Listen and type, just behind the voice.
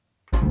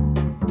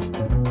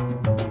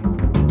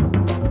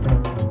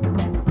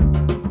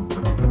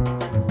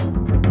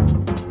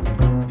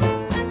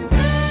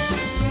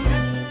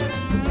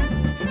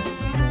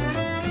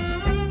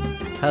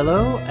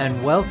Hello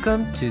and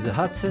welcome to the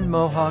Hudson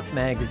Mohawk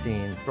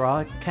Magazine,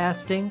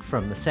 broadcasting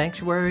from the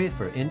Sanctuary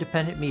for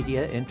Independent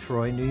Media in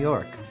Troy, New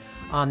York,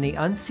 on the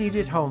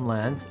unceded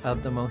homelands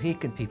of the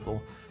Mohican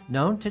people,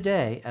 known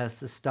today as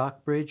the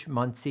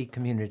Stockbridge-Munsee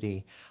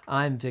community.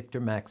 I'm Victor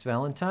Max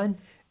Valentine.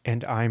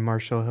 And I'm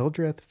Marshall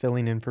Hildreth,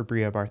 filling in for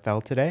Brea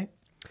Barthel today.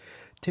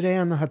 Today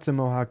on the Hudson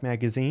Mohawk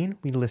Magazine,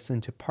 we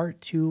listen to part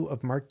 2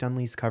 of Mark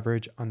Dunlea's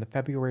coverage on the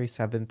February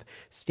 7th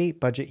state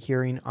budget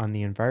hearing on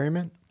the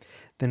environment.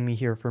 Then we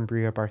hear from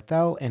Brea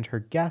Barthel and her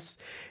guest,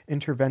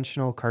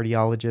 interventional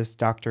cardiologist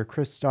Dr.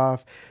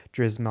 Krzysztof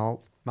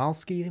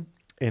Drzymalski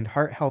and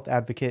heart health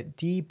advocate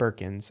Dee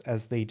Burkins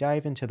as they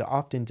dive into the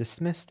often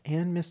dismissed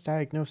and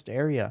misdiagnosed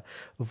area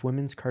of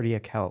women's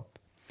cardiac health.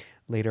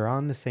 Later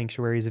on, the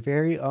Sanctuary's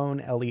very own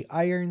Ellie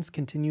Irons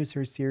continues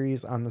her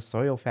series on the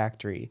soil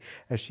factory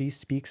as she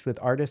speaks with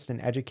artist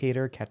and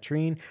educator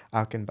Kathrin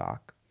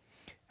Achenbach.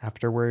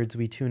 Afterwards,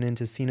 we tune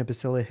into Sina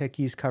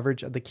Basilia-Hickey's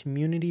coverage of the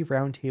community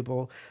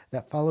roundtable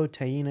that followed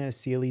Taína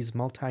Asili's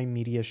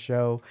multimedia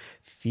show,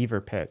 Fever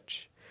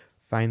Pitch.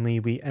 Finally,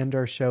 we end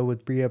our show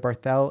with Brea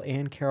Barthel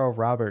and Carol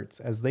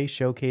Roberts as they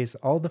showcase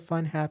all the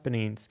fun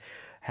happenings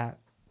at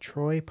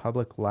Troy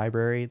Public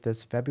Library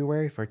this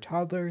February for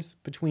toddlers,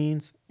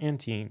 betweens, and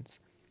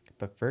teens.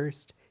 But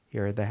first,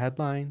 here are the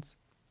headlines.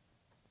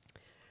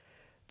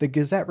 The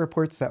Gazette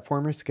reports that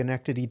former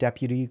Schenectady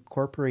Deputy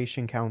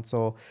Corporation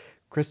Counsel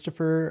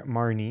Christopher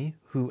Marney,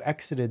 who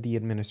exited the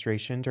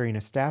administration during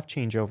a staff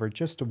changeover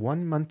just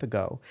 1 month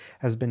ago,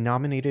 has been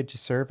nominated to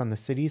serve on the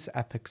city's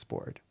ethics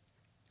board.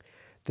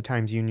 The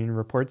Times-Union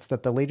reports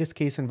that the latest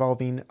case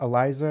involving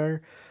Eliza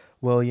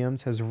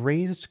Williams has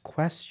raised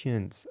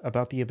questions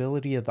about the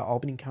ability of the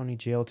Albany County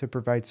Jail to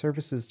provide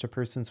services to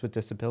persons with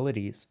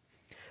disabilities.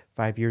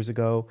 5 years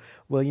ago,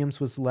 Williams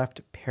was left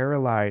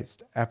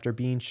paralyzed after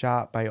being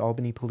shot by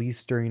Albany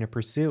police during a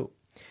pursuit.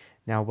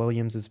 Now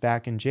Williams is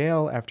back in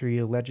jail after he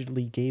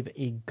allegedly gave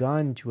a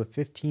gun to a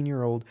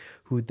 15-year-old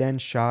who then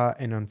shot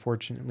and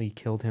unfortunately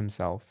killed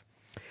himself.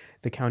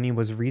 The county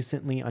was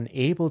recently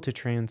unable to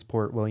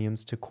transport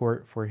Williams to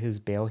court for his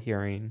bail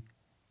hearing.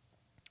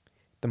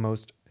 The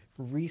most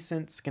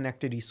recent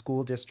Schenectady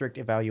School District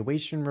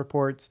evaluation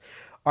reports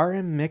are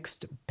a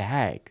mixed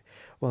bag.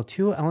 While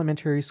 2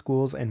 elementary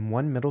schools and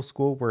 1 middle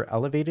school were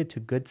elevated to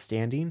good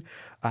standing,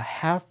 a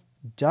half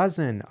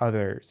dozen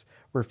others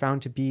were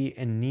found to be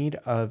in need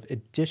of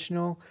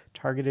additional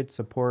targeted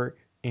support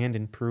and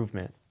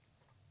improvement.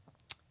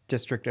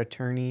 District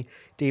Attorney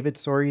David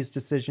Sori's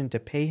decision to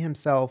pay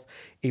himself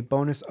a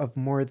bonus of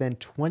more than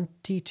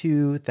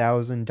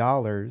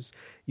 $22,000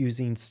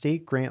 using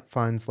state grant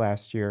funds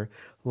last year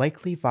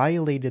likely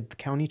violated the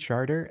county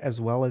charter as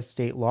well as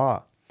state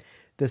law.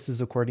 This is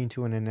according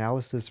to an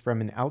analysis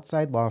from an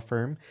outside law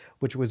firm,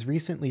 which was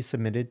recently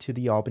submitted to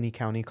the Albany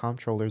County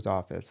Comptroller's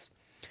Office.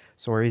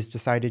 Sori's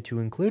decided to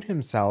include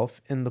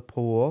himself in the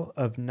pool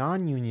of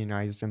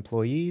non-unionized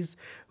employees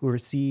who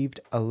received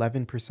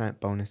 11%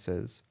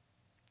 bonuses.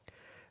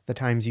 The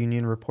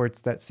Times-Union reports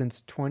that since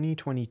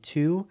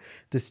 2022,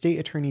 the State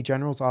Attorney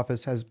General's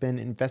office has been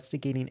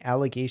investigating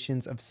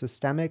allegations of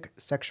systemic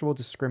sexual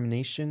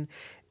discrimination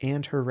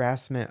and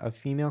harassment of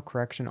female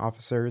correction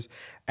officers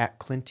at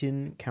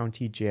Clinton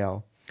County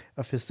Jail,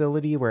 a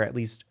facility where at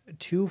least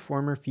 2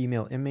 former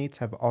female inmates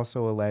have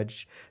also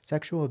alleged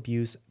sexual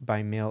abuse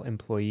by male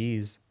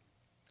employees.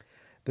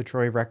 The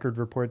Troy Record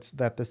reports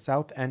that the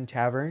South End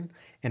Tavern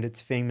and its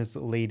famous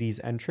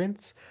Ladies'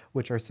 Entrance,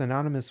 which are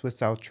synonymous with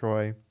South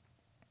Troy,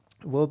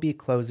 will be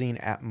closing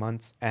at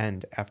month's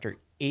end after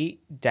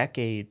 8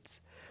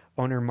 decades.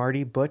 Owner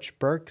Marty Butch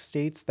Burke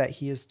states that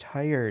he is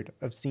tired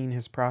of seeing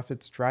his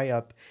profits dry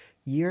up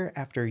year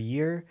after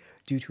year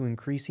due to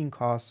increasing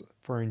costs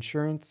for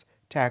insurance,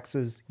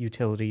 taxes,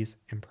 utilities,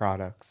 and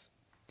products.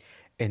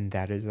 And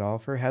that is all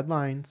for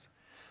headlines.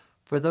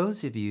 For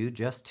those of you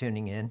just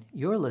tuning in,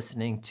 you're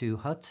listening to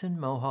Hudson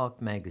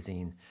Mohawk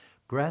Magazine,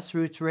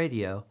 grassroots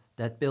radio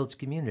that builds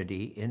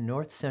community in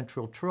North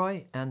Central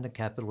Troy and the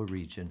Capital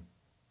Region.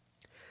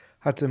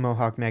 Hudson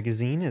Mohawk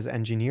Magazine is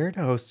engineered,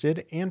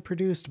 hosted, and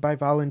produced by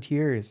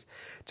volunteers.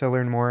 To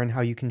learn more on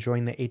how you can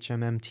join the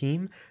HMM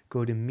team,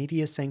 go to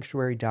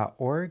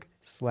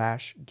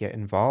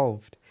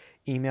mediasanctuary.org/get-involved.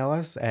 Email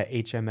us at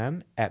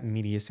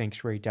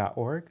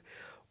hmm@mediasanctuary.org,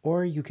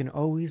 or you can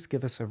always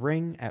give us a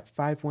ring at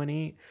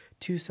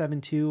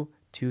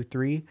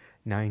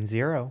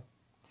 518-272-2390.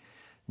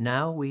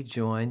 Now we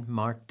join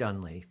Mark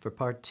Dunlea for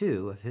part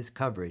 2 of his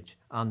coverage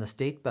on the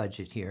state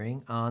budget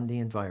hearing on the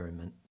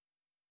environment.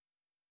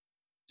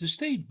 The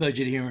state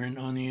budget hearing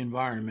on the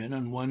environment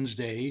on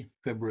Wednesday,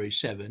 February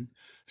 7,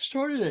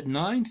 started at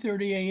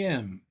 9:30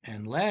 a.m.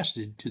 and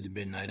lasted to the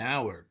midnight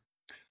hour.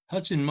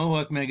 Hudson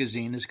Mohawk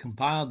Magazine has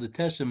compiled the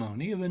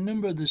testimony of a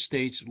number of the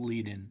state's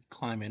leading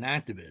climate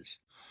activists.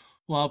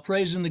 While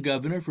praising the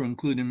governor for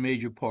including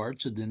major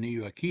parts of the New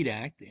York Heat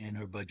Act in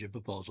her budget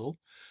proposal,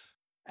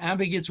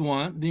 advocates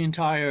want the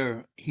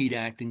entire Heat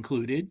Act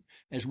included,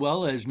 as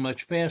well as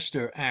much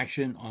faster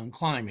action on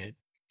climate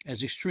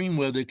as extreme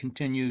weather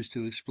continues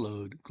to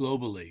explode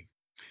globally.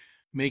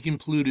 making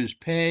polluters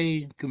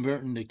pay,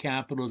 converting the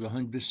capital to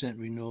 100%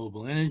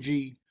 renewable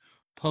energy,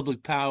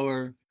 public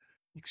power,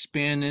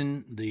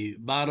 expanding the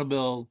bottle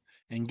bill,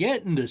 and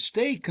getting the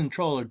state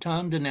controller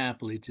Tom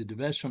DiNapoli to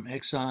divest from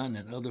Exxon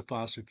and other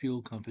fossil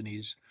fuel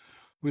companies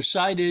were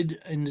cited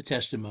in the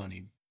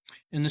testimony.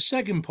 In the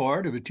second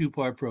part of a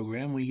two-part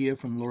program, we hear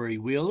from Lori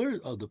Wheeler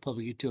of the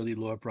Public Utility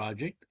Law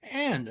Project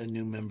and a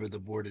new member of the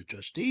Board of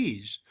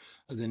Trustees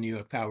of the New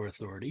York Power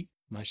Authority,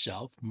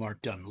 myself,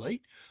 Mark Dunlea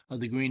of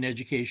the Green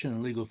Education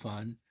and Legal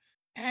Fund,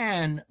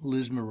 and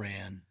Liz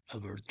Moran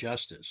of Earth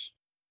Justice.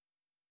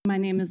 My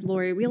name is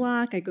Lori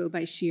Wheelock. I go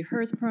by she,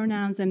 hers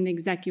pronouns. I'm the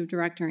executive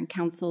director and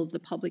counsel of the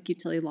Public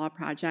Utility Law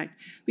Project.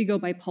 We go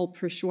by PULP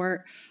for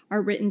short.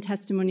 Our written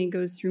testimony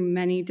goes through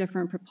many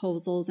different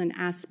proposals and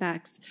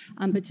aspects,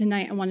 but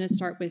tonight I want to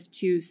start with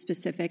two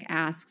specific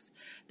asks.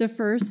 The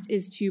first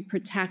is to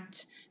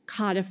protect,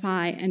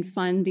 codify, and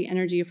fund the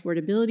energy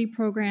affordability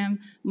program.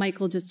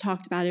 Michael just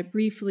talked about it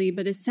briefly,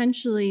 but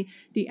essentially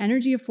the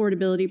energy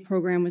affordability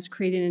program was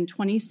created in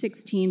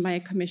 2016 by a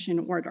commission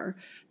order.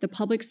 The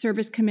Public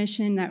Service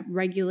Commission that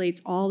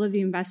regulates all of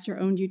the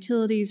investor-owned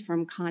utilities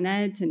from Con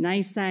Ed to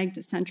NYSEG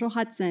to Central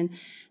Hudson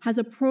has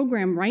a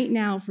program right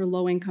now for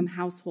low-income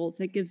households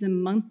that gives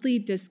them monthly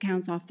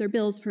discounts off their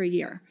bills for a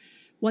year.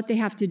 What they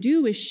have to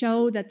do is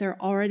show that they're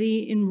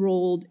already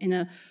enrolled in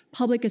a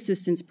public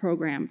assistance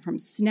program from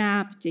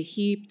SNAP to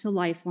HEAP to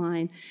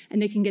Lifeline, and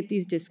they can get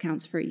these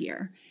discounts for a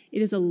year. It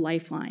is a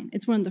lifeline.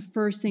 It's one of the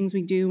first things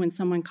we do when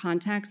someone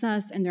contacts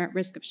us and they're at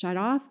risk of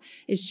shutoff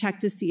is check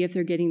to see if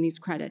they're getting these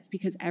credits,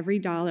 because every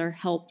dollar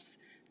helps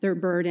their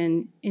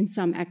burden in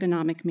some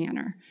economic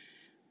manner.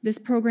 This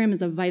program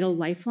is a vital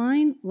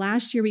lifeline.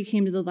 Last year, we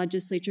came to the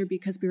legislature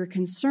because we were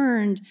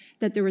concerned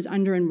that there was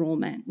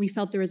under-enrollment. We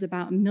felt there was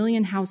about 1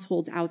 million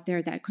households out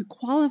there that could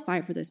qualify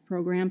for this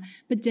program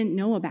but didn't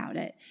know about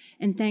it.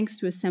 And thanks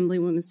to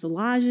Assemblywoman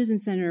Szilagyi and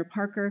Senator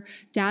Parker,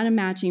 data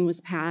matching was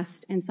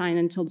passed and signed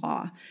into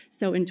law.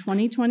 So in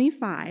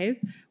 2025,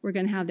 we're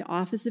going to have the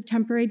Office of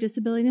Temporary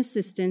Disability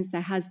Assistance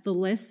that has the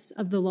list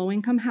of the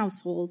low-income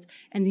households,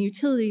 and the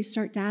utilities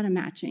start data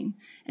matching.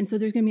 And so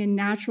there's going to be a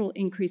natural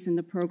increase in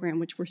the program,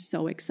 which we're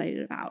so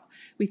excited about.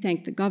 We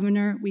thank the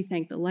governor, we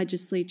thank the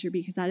legislature,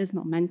 because that is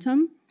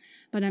momentum.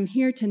 But I'm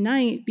here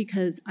tonight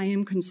because I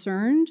am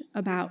concerned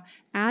about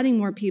adding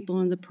more people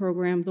in the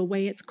program the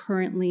way it's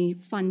currently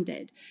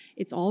funded.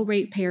 It's all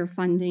ratepayer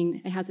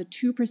funding. It has a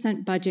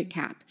 2% budget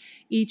cap.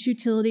 Each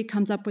utility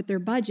comes up with their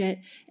budget,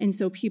 and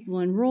so people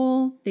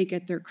enroll, they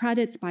get their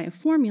credits by a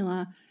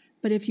formula.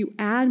 But if you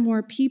add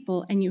more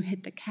people and you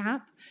hit the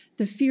cap,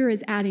 the fear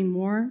is adding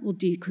more will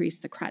decrease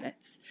the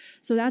credits.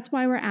 So that's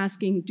why we're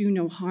asking do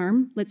no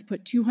harm. Let's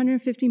put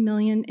 $250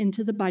 million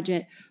into the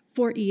budget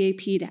for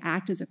EAP to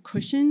act as a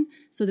cushion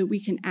so that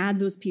we can add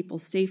those people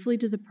safely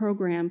to the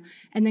program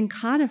and then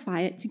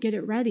codify it to get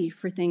it ready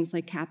for things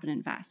like cap and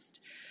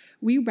invest.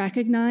 We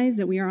recognize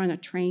that we are on a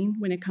train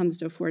when it comes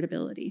to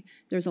affordability.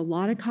 There's a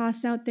lot of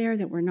costs out there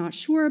that we're not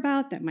sure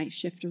about that might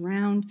shift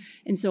around.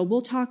 And so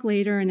we'll talk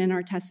later and in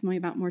our testimony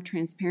about more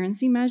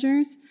transparency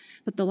measures.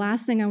 But the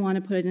last thing I want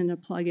to put in a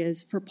plug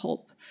is for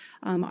PULP.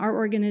 Our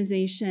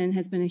organization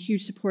has been a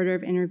huge supporter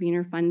of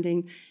intervenor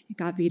funding. It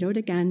got vetoed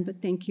again,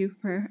 but thank you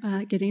for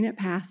getting it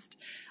passed.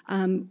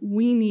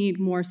 We need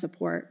more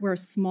support. We're a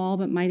small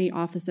but mighty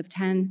office of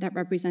 10 that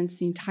represents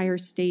the entire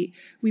state.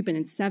 We've been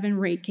in 7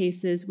 rate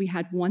cases. We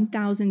had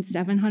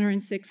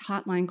 1,706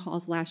 hotline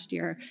calls last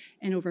year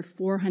and over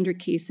 400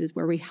 cases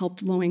where we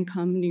helped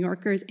low-income New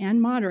Yorkers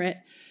and moderate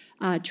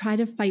try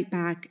to fight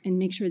back and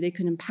make sure they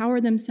could empower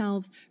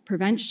themselves,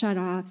 prevent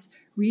shutoffs,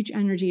 reach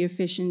energy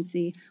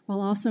efficiency,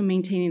 while also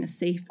maintaining a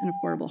safe and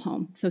affordable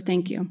home. So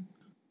thank you.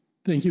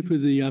 Thank you for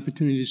the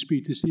opportunity to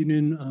speak this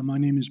evening. My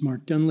name is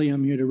Mark Dunlea.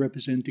 I'm here to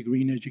represent the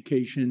Green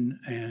Education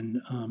and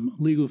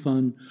Legal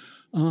Fund.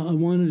 I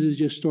wanted to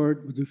just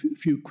start with a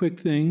few quick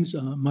things.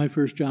 My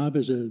first job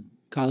as a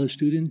college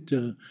student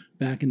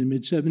back in the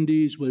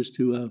mid-'70s was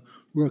to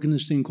work on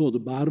this thing called the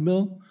bottle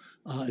bill.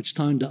 It's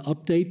time to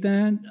update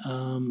that,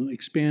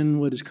 expand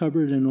what is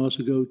covered, and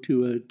also go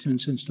to a 10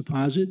 cents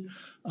deposit.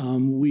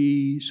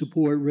 We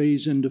support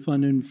raising the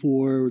funding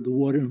for the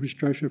water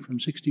infrastructure from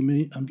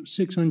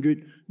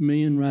 $600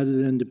 million rather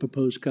than the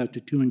proposed cut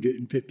to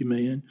 $250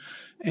 million.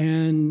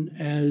 And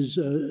as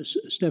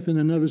Stefan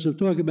and others have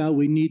talked about,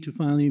 we need to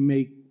finally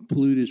make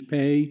polluters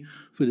pay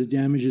for the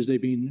damages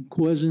they've been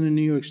causing in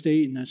New York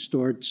State, and that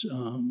starts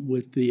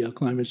with the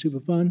Climate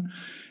Superfund.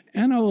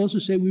 And I'll also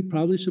say we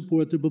probably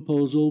support the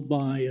proposal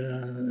by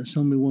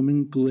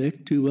Assemblywoman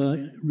Glick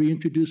to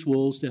reintroduce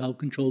wolves to help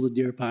control the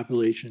deer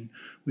population,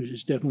 which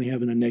is definitely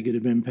having a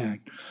negative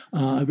impact.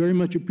 I very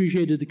much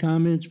appreciated the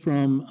comments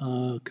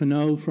from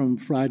Cano from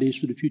Fridays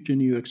for the Future in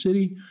New York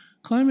City.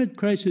 Climate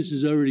crisis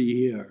is already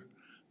here.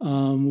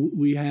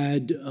 We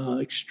had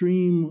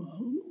extreme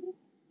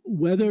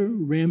weather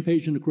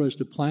rampaging across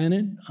the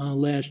planet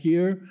last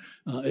year.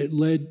 It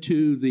led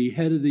to the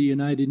head of the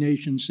United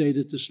Nations say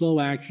that the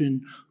slow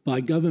action by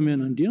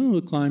government on dealing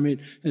with climate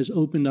has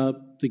opened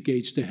up the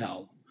gates to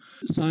hell.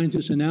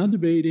 Scientists are now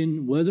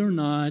debating whether or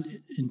not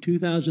in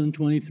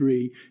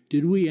 2023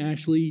 did we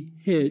actually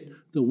hit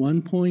the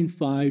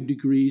 1.5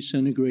 degrees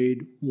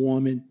centigrade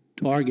warming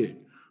target.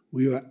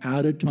 We are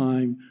out of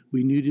time.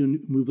 We need to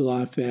move a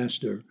lot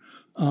faster.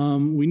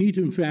 We need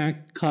to, in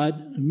fact, cut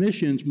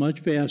emissions much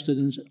faster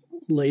than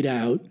laid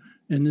out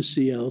in the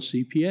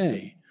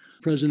CLCPA.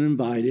 President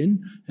Biden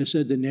has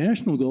said the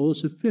national goal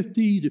is a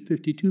 50 to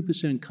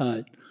 52%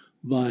 cut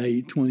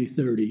by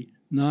 2030,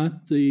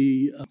 not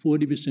the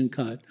 40%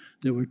 cut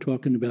that we're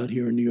talking about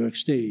here in New York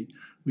State.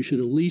 We should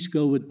at least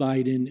go with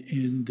Biden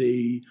in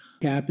the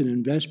Cap and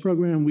Invest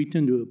program. We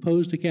tend to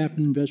oppose the Cap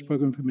and Invest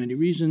program for many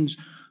reasons,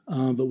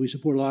 but we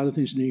support a lot of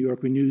things in New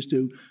York Renews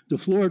do. The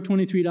floor of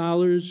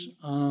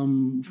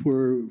 $23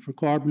 for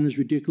carbon is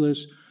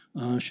ridiculous.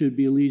 Should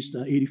be at least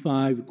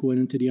 85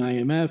 according to the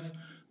IMF.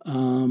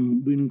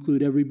 We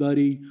include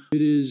everybody.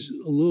 It is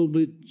a little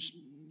bit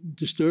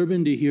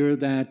disturbing to hear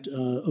that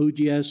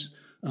OGS,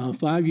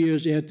 5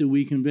 years after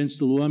we convinced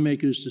the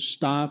lawmakers to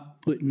stop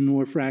putting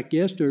more frack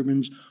gas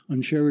turbines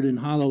on Sheridan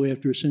Hollow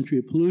after a century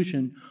of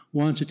pollution,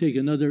 wants to take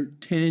another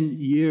 10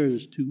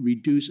 years to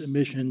reduce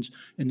emissions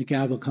in the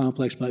Capitol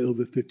complex by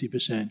over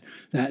 50%.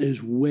 That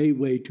is way,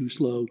 way too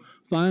slow.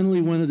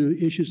 Finally, one of the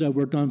issues I've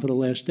worked on for the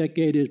last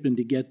decade has been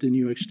to get the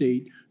New York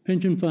State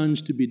pension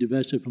funds to be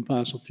divested from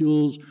fossil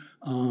fuels.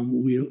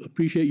 We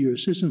appreciate your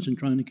assistance in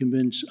trying to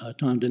convince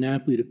Tom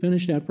DiNapoli to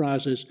finish that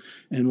process,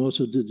 and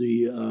also to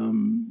the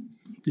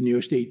New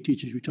York State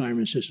Teachers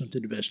Retirement System to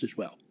divest as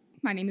well.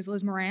 My name is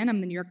Liz Moran. I'm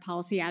the New York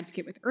Policy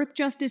Advocate with Earth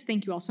Justice.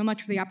 Thank you all so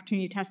much for the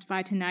opportunity to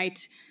testify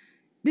tonight.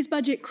 This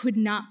budget could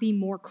not be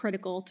more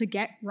critical to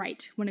get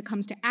right when it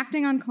comes to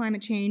acting on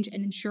climate change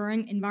and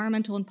ensuring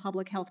environmental and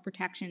public health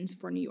protections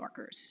for New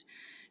Yorkers.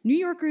 New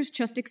Yorkers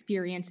just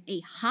experienced a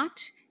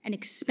hot and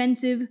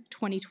expensive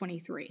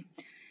 2023.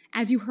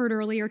 As you heard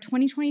earlier,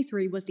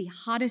 2023 was the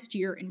hottest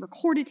year in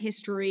recorded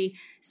history.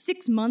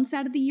 6 months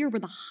out of the year were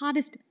the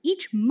hottest.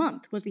 Each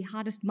month was the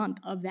hottest month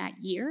of that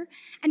year.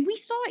 And we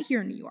saw it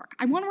here in New York.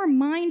 I want to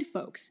remind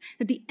folks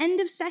that at the end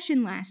of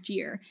session last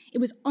year, it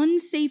was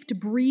unsafe to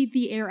breathe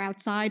the air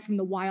outside from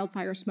the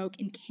wildfire smoke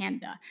in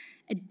Canada.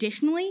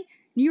 Additionally,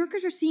 New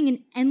Yorkers are seeing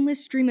an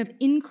endless stream of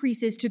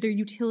increases to their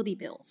utility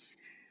bills.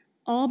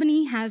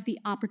 Albany has the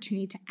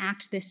opportunity to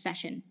act this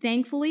session.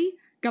 Thankfully,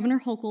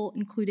 Governor Hochul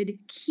included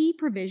key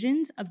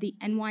provisions of the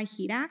NY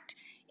HEAT Act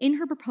in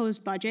her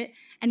proposed budget,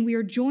 and we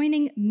are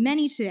joining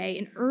many today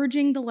in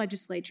urging the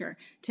legislature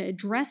to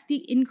address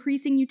the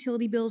increasing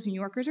utility bills New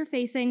Yorkers are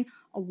facing,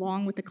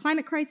 along with the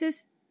climate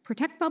crisis,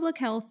 protect public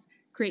health,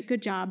 create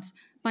good jobs,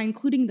 by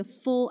including the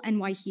full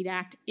NY HEAT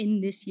Act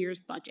in this year's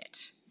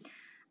budget.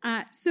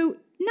 So,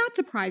 not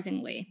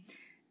surprisingly,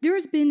 there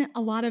has been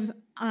a lot of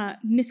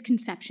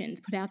misconceptions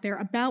put out there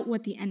about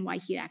what the NY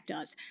HEAT Act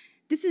does.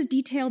 This is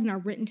detailed in our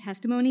written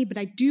testimony, but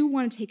I do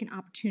want to take an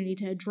opportunity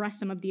to address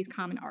some of these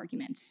common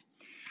arguments.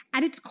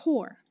 At its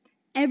core,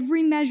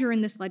 every measure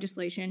in this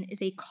legislation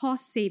is a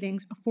cost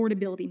savings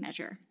affordability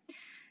measure.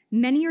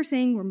 Many are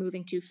saying we're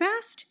moving too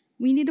fast.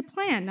 We need a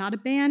plan, not a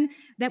ban,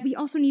 that we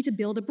also need to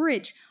build a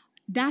bridge.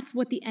 That's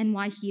what the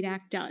NY HEAT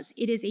Act does.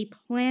 It is a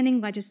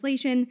planning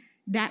legislation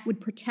that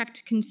would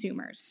protect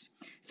consumers.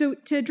 So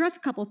to address a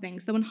couple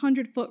things, the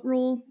 100-foot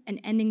rule and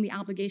ending the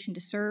obligation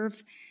to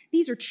serve,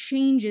 these are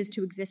changes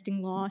to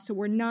existing law, so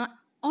we're not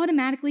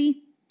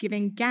automatically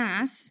giving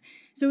gas.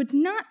 So it's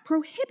not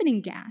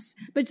prohibiting gas,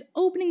 but it's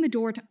opening the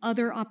door to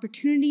other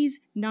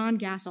opportunities,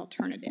 non-gas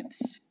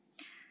alternatives.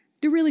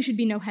 There really should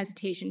be no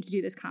hesitation to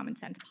do this common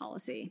sense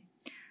policy.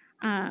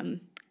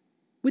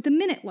 With a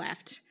minute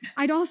left,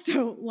 I'd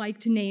also like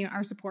to name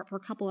our support for a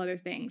couple other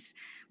things.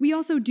 We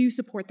also do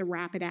support the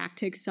RAPID Act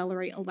to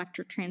accelerate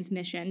electric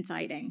transmission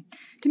siting,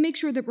 to make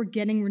sure that we're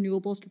getting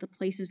renewables to the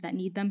places that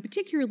need them,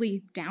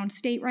 particularly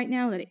downstate right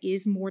now that it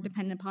is more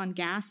dependent upon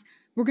gas.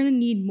 We're going to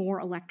need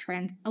more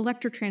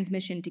electric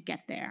transmission to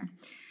get there.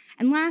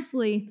 And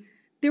lastly,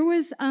 there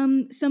was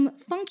some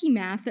funky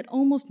math that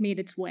almost made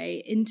its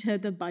way into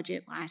the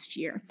budget last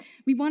year.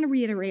 We want to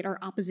reiterate our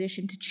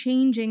opposition to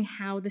changing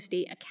how the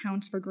state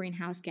accounts for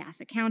greenhouse gas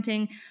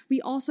accounting.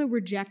 We also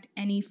reject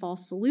any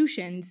false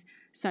solutions,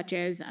 such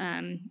as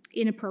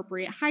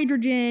inappropriate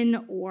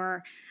hydrogen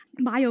or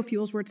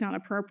biofuels where it's not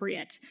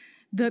appropriate.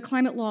 The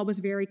climate law was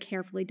very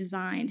carefully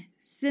designed.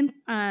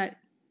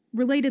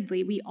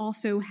 Relatedly, we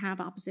also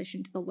have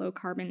opposition to the low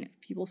carbon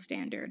fuel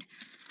standard.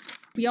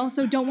 We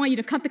also don't want you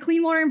to cut the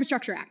Clean Water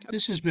Infrastructure Act.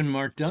 This has been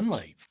Mark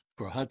Dunlea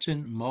for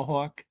Hudson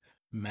Mohawk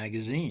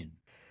Magazine.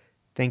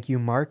 Thank you,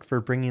 Mark,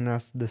 for bringing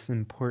us this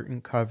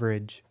important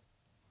coverage.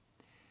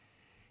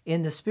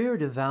 In the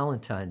spirit of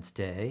Valentine's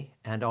Day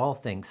and all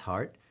things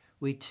heart,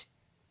 we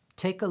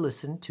take a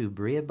listen to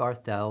Brea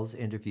Barthel's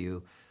interview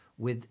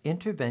with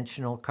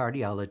interventional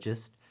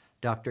cardiologist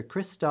Dr.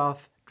 Krzysztof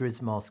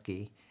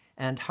Drzymalski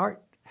and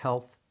heart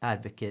health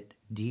advocate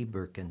Dee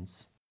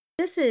Burkins.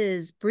 This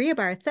is Brea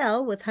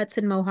Barthel with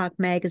Hudson Mohawk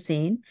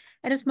Magazine,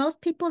 and as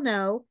most people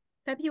know,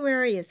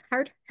 February is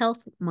Heart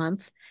Health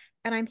Month,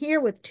 and I'm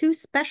here with two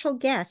special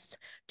guests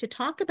to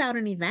talk about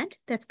an event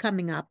that's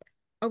coming up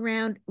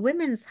around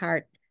women's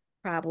heart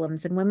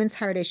problems and women's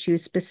heart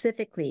issues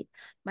specifically.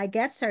 My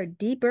guests are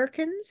Dee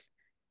Burkins,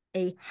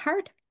 a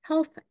heart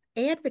health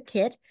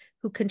advocate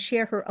who can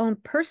share her own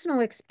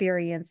personal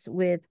experience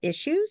with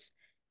issues,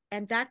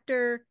 and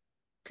Dr.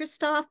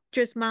 Krzysztof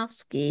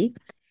Drzymalski,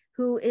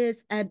 who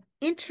is an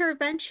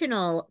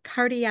interventional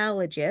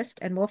cardiologist,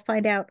 and we'll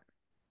find out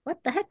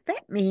what the heck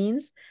that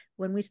means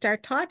when we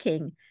start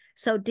talking.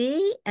 So,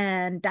 Dee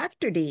and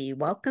Dr. Dee,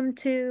 welcome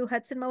to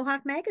Hudson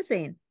Mohawk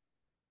Magazine.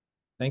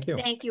 Thank you.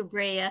 Thank you,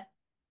 Brea.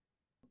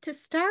 To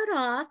start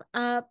off,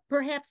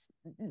 perhaps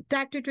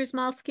Dr.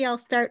 Drzymalski, I'll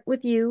start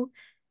with you.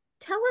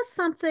 Tell us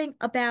something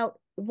about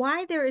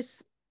why there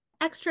is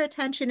extra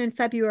attention in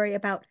February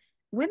about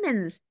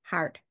women's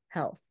heart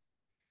health.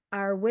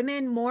 Are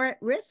women more at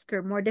risk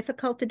or more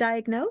difficult to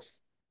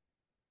diagnose?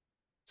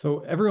 So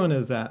everyone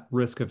is at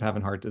risk of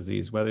having heart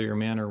disease, whether you're a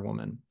man or a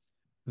woman.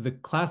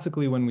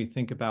 Classically, when we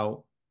think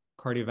about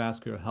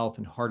cardiovascular health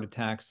and heart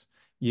attacks,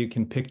 you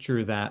can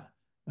picture that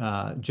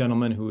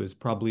gentleman who is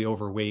probably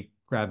overweight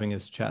grabbing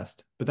his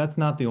chest. But that's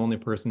not the only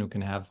person who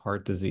can have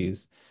heart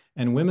disease.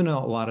 And women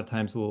a lot of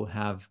times will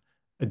have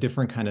a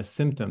different kind of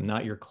symptom,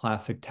 not your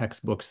classic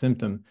textbook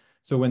symptom.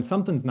 So when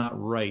something's not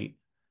right,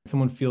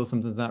 someone feels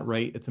something's not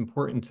right, it's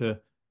important to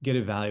get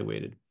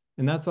evaluated.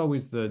 And that's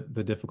always the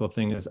difficult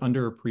thing, is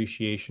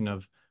underappreciation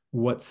of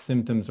what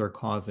symptoms are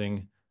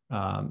causing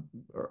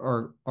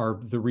are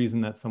the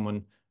reason that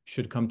someone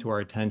should come to our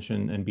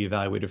attention and be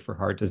evaluated for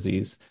heart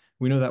disease.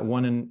 We know that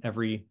 1 in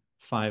every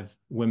 5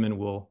 women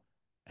will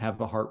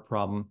have a heart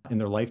problem in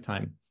their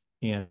lifetime,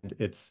 and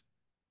it's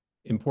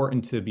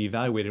important to be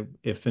evaluated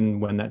if and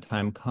when that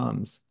time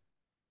comes.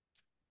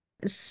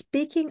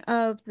 Speaking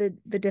of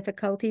the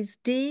difficulties,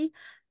 Dee,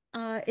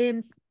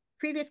 in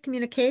previous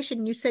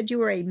communication, you said you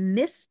were a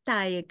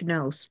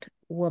misdiagnosed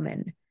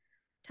woman.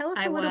 Tell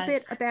us a little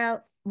bit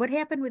about what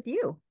happened with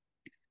you.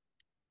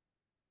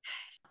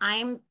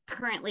 I'm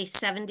currently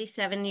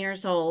 77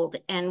 years old,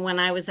 and when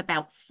I was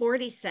about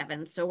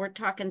 47, so we're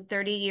talking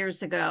 30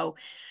 years ago,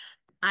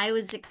 I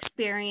was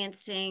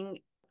experiencing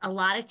a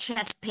lot of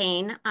chest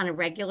pain on a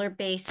regular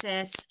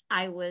basis.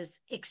 I was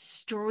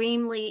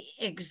extremely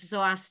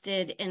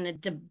exhausted in a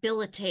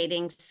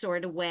debilitating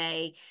sort of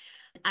way.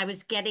 I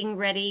was getting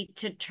ready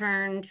to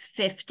turn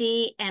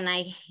 50, and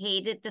I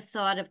hated the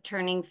thought of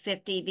turning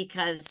 50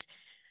 because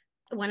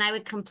when I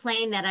would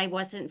complain that I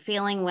wasn't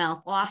feeling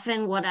well,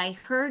 often what I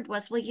heard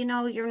was, well, you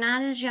know, you're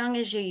not as young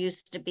as you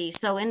used to be.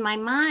 So in my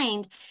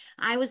mind,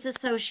 I was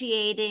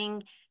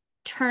associating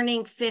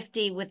turning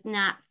 50 with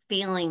not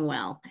feeling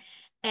well.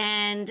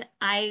 And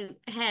I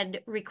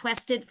had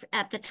requested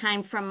at the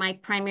time from my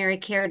primary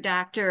care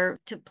doctor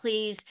to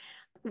please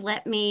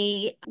let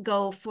me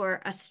go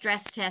for a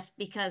stress test,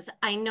 because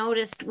I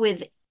noticed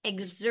with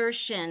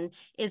exertion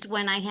is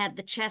when I had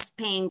the chest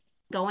pain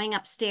going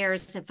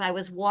upstairs if I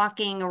was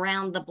walking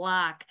around the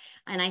block,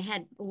 and I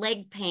had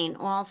leg pain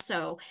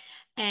also.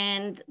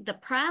 And the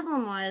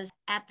problem was,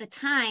 at the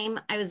time,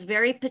 I was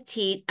very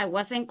petite. I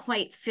wasn't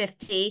quite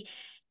 50.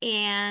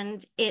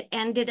 And it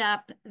ended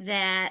up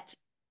that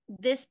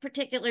this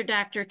particular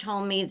doctor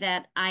told me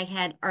that I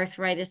had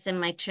arthritis in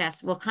my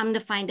chest. Well, come to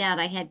find out,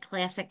 I had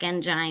classic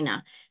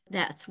angina.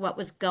 That's what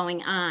was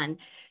going on.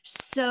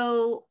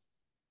 So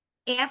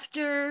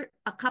after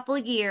a couple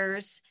of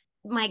years,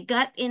 my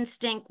gut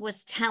instinct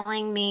was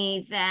telling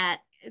me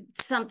that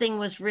something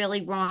was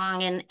really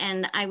wrong,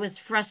 and I was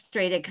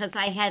frustrated because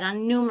I had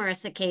on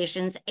numerous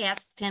occasions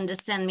asked him to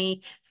send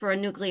me for a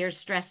nuclear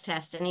stress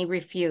test, and he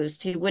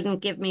refused. He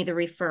wouldn't give me the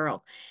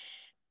referral.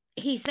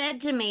 He said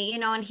to me, you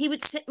know, and he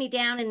would sit me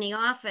down in the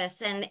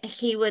office and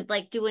he would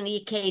like do an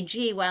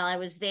EKG while I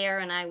was there,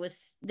 and I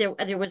was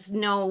there was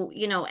no,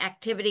 you know,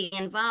 activity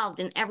involved,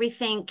 and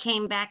everything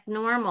came back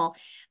normal.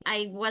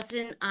 I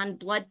wasn't on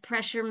blood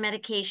pressure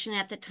medication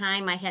at the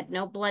time. I had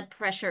no blood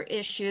pressure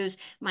issues.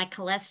 My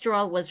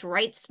cholesterol was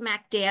right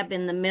smack dab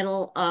in the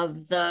middle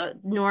of the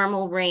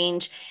normal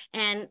range.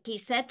 And he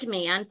said to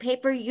me, on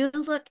paper, you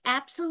look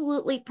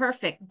absolutely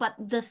perfect. But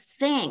the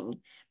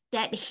thing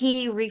that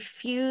he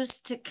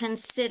refused to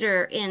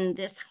consider in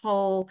this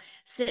whole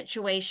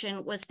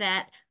situation was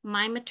that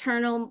my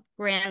maternal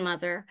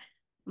grandmother,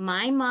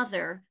 my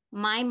mother,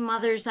 my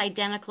mother's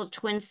identical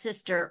twin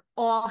sister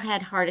all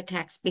had heart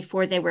attacks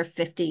before they were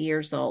 50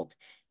 years old.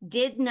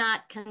 Did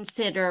not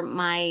consider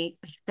my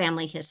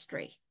family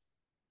history.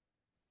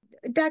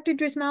 Dr.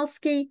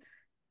 Drzymalski,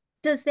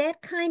 does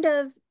that kind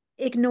of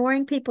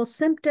ignoring people's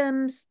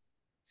symptoms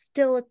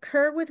still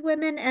occur with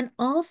women? And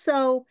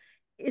also,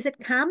 is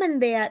it common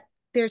that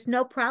there's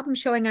no problem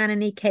showing on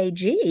an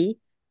EKG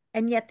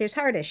and yet there's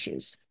heart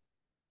issues?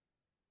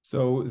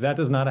 So that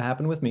does not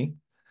happen with me.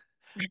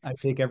 I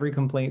take every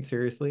complaint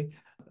seriously,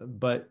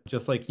 but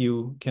just like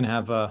you can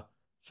have a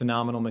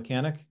phenomenal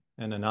mechanic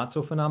and a not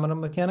so phenomenal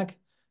mechanic,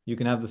 you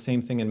can have the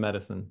same thing in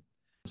medicine.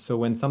 So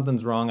when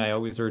something's wrong, I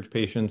always urge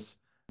patients,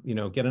 you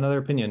know, get another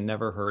opinion.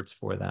 Never hurts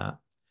for that.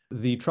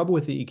 The trouble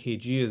with the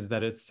EKG is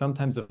that it's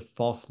sometimes a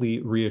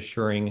falsely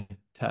reassuring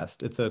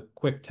test. It's a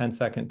quick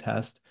 10-second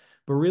test,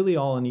 but really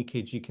all an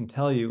EKG can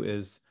tell you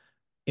is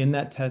in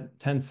that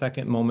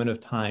 10-second moment of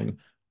time,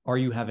 are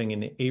you having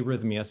an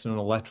arrhythmia, so an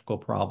electrical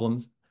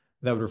problem?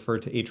 That would refer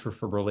to atrial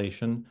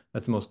fibrillation.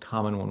 That's the most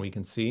common one we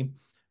can see.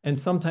 And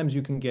sometimes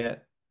you can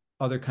get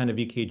other kind of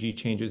EKG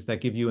changes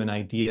that give you an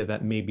idea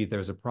that maybe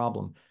there's a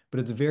problem. But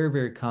it's very,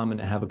 very common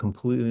to have a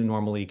completely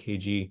normal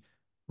EKG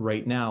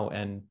right now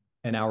and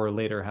an hour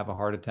later have a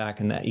heart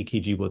attack, and that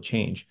EKG will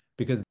change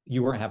because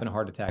you weren't having a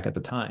heart attack at the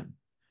time,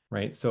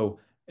 right? So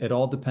it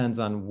all depends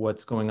on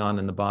what's going on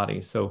in the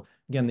body. So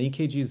again, the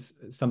EKG is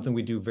something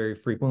we do very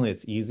frequently.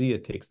 It's easy.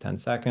 It takes 10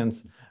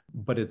 seconds,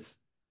 but it's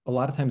a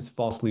lot of times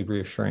falsely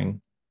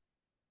reassuring.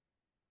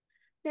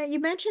 Now, you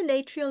mentioned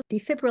atrial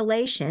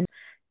defibrillation,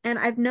 and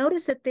I've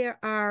noticed that there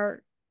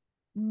are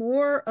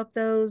more of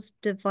those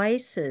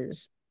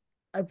devices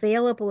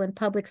available in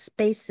public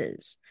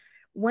spaces.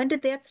 When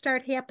did that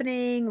start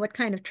happening? What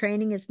kind of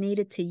training is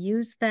needed to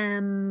use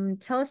them?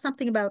 Tell us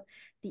something about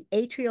the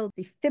atrial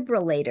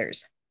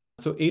defibrillators.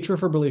 So atrial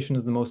fibrillation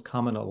is the most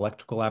common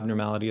electrical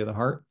abnormality of the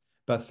heart.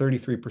 About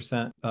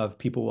 33% of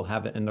people will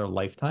have it in their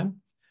lifetime.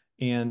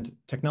 And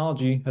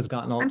technology has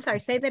gotten I'm sorry,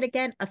 say that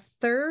again. A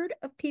third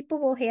of people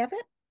will have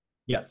it?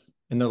 Yes,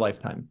 in their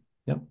lifetime.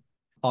 Yep.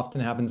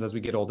 Often happens as we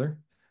get older,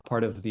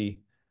 part of the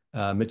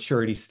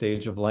maturity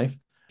stage of life.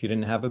 If you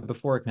didn't have it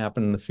before, it can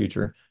happen in the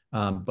future.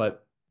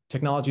 But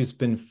technology has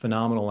been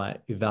phenomenal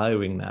at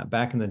evaluating that.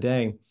 Back in the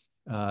day,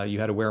 you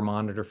had to wear a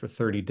monitor for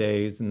 30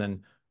 days and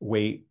then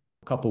wait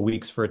a couple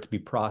weeks for it to be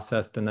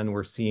processed. And then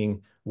we're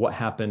seeing what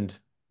happened,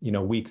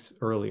 weeks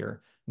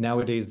earlier.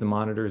 Nowadays, the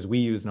monitors we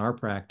use in our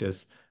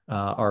practice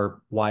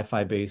are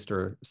Wi-Fi based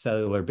or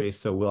cellular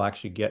based. So we'll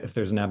actually get, if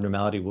there's an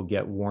abnormality, we'll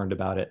get warned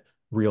about it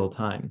real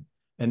time.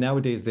 And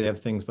nowadays they have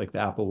things like the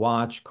Apple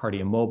Watch,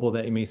 KardiaMobile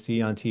that you may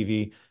see on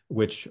TV,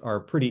 which are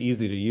pretty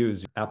easy to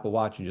use. Apple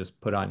Watch, you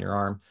just put on your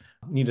arm.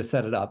 You need to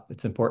set it up.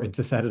 It's important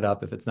to set it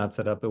up. If it's not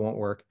set up, it won't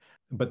work.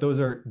 But those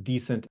are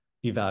decent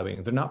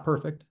evaluating. They're not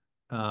perfect,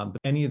 but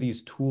any of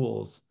these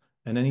tools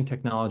and any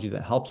technology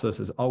that helps us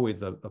is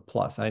always a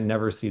plus. I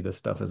never see this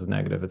stuff as a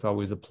negative. It's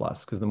always a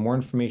plus because the more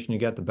information you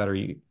get, the better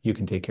you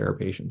can take care of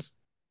patients.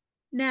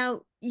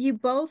 Now, you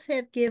both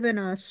have given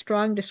a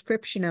strong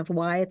description of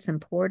why it's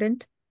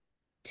important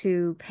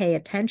to pay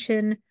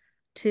attention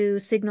to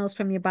signals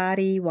from your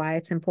body, why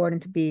it's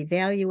important to be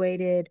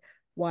evaluated,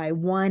 why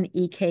one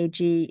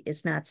EKG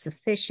is not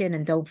sufficient,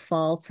 and don't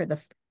fall for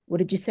what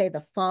did you say,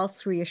 the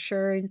false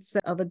reassurance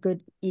of a good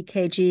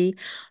EKG.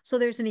 So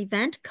there's an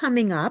event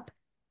coming up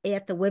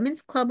at the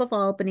Women's Club of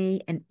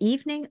Albany, an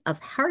evening of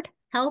heart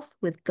health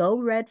with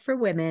Go Red for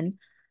Women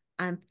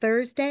on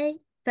Thursday,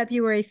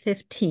 February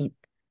 15th.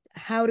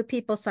 How do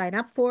people sign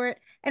up for it?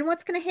 And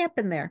what's going to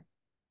happen there?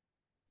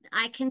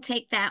 I can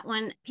take that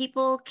one.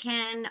 People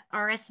can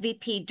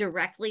RSVP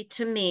directly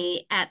to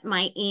me at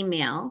my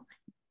email,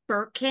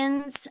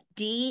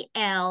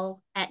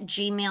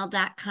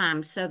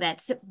 burkinsdl@gmail.com. So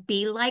that's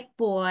B like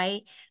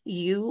boy,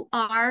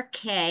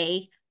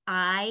 URKINS,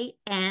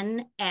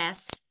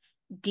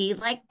 D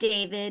like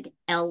David,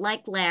 L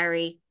like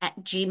Larry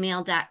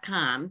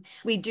 @gmail.com.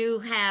 We do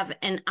have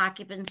an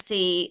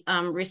occupancy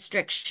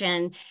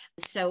restriction,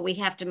 so we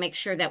have to make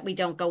sure that we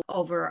don't go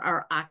over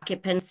our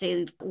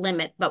occupancy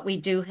limit, but we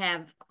do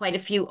have quite a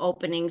few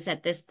openings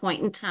at this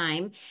point in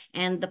time,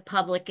 and the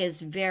public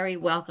is very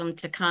welcome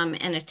to come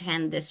and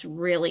attend this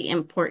really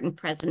important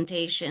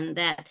presentation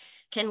that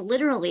can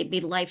literally be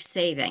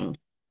life-saving.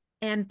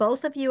 And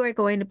both of you are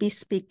going to be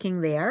speaking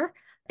there.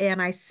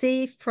 And I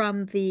see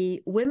from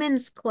the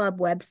Women's Club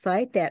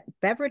website that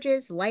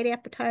beverages, light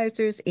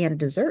appetizers, and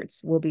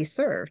desserts will be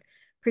served.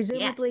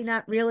 Presumably Yes.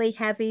 Not really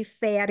heavy,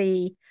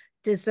 fatty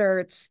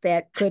desserts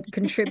that could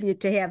contribute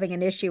to having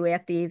an issue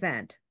at the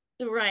event.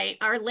 Right.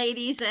 Our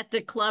ladies at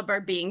the club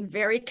are being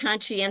very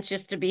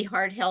conscientious to be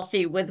heart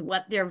healthy with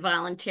what they're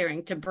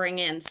volunteering to bring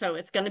in. So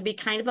it's going to be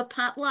kind of a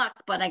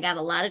potluck, but I got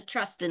a lot of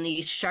trust in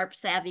these sharp,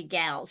 savvy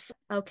gals.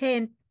 Okay.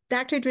 And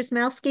Dr.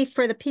 Drzymalski,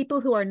 for the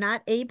people who are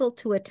not able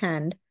to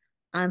attend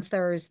on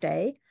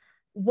Thursday,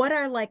 what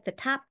are like the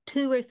top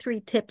 2 or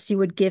 3 tips you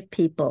would give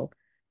people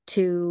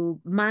to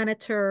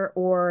monitor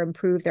or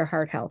improve their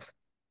heart health?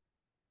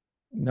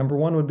 Number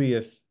one would be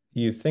if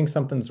you think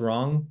something's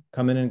wrong,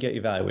 come in and get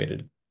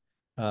evaluated.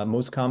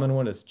 Most common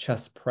one is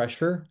chest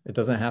pressure. It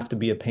doesn't have to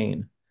be a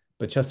pain,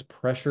 but chest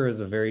pressure is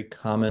a very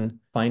common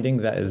finding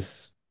that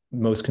is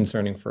most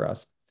concerning for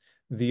us.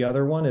 The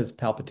other one is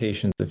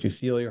palpitations. If you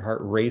feel your heart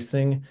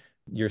racing,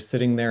 you're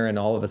sitting there and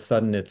all of a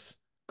sudden it's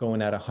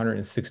going at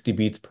 160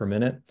 beats per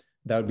minute,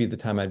 that would be the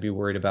time I'd be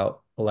worried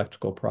about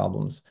electrical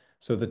problems.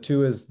 So the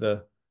two is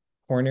the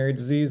coronary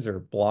disease or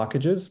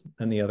blockages,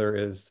 and the other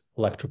is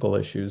electrical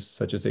issues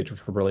such as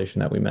atrial fibrillation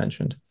that we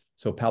mentioned.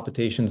 So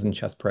palpitations and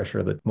chest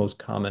pressure are the most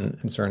common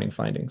concerning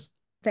findings.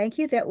 Thank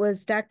you. That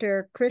was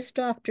Dr.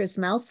 Krzysztof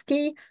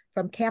Drzymalski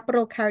from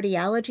Capital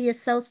Cardiology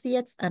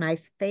Associates, and I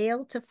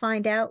failed to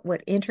find out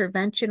what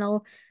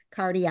interventional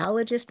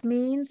cardiologist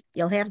means.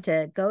 You'll have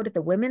to go to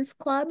the Women's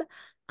Club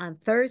on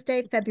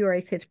Thursday,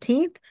 February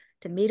 15th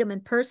to meet him in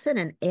person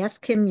and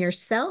ask him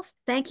yourself.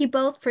 Thank you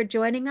both for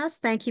joining us.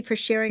 Thank you for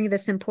sharing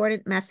this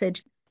important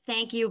message.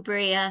 Thank you,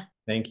 Brea.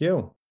 Thank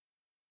you.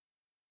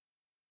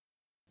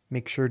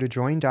 Make sure to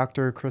join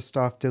Dr.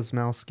 Krzysztof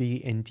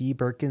Drzymalski and Dee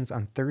Burkins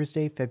on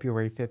Thursday,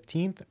 February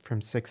 15th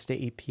from 6 to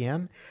 8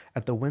 p.m.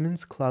 at the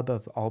Women's Club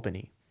of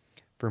Albany.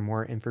 For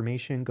more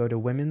information, go to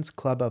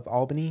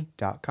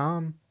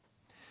womensclubofalbany.com.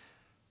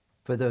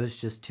 For those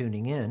just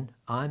tuning in,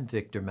 I'm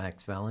Victor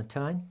Max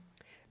Valentine.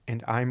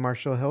 And I'm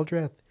Marshall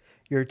Hildreth.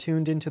 You're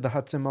tuned into the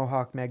Hudson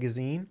Mohawk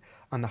Magazine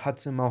on the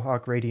Hudson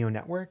Mohawk Radio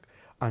Network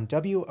on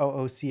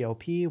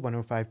WOOCLP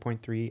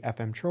 105.3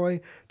 FM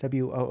Troy,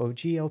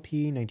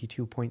 WOOGLP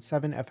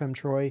 92.7 FM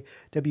Troy,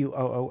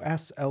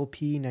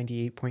 WOOSLP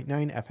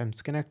 98.9 FM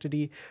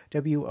Schenectady,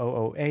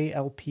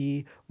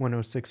 WOOALP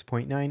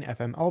 106.9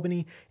 FM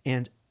Albany,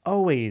 and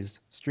always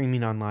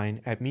streaming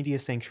online at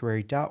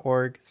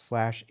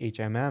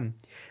mediasanctuary.org/HMM.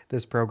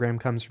 This program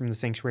comes from the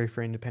Sanctuary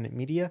for Independent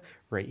Media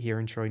right here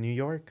in Troy, New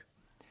York.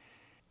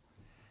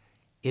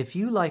 If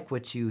you like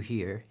what you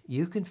hear,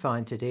 you can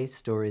find today's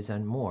stories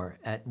and more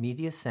at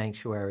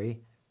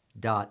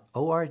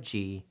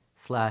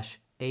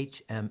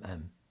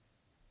mediasanctuary.org/HMM.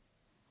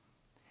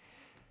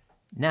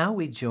 Now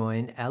we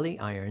join Ellie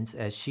Irons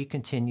as she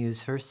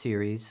continues her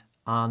series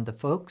on the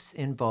folks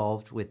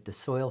involved with the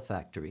Soil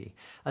Factory,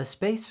 a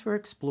space for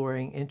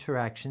exploring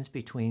interactions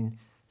between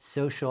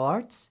social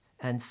arts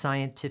and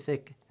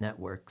scientific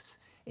networks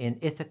in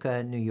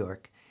Ithaca, New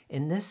York.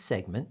 In this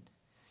segment,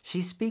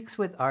 she speaks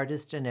with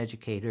artist and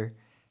educator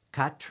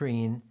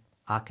Kathrin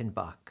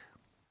Achenbach.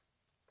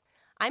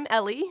 I'm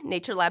Ellie,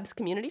 Nature Lab's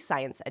community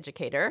science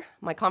educator.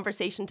 My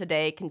conversation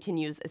today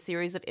continues a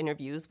series of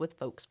interviews with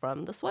folks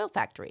from the Soil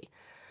Factory.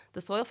 The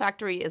Soil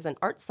Factory is an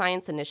art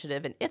science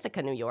initiative in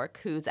Ithaca, New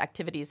York, whose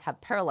activities have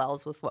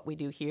parallels with what we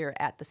do here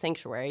at the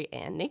Sanctuary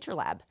and Nature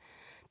Lab.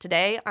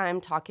 Today,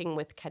 I'm talking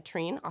with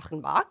Kathrin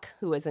Achenbach,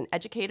 who is an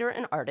educator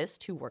and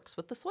artist who works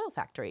with the Soil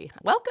Factory.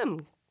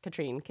 Welcome,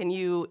 Kathrin. Can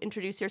you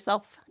introduce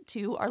yourself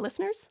to our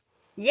listeners?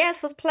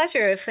 Yes, with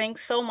pleasure.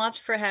 Thanks so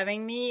much for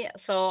having me.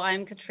 So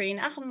I'm Kathrin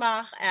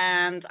Achenbach,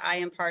 and I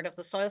am part of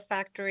the Soil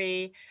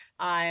Factory.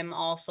 I'm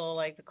also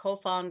the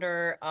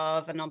co-founder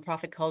of a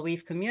nonprofit called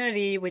Weave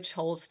Community, which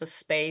holds the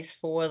space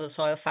for the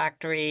Soil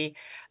Factory.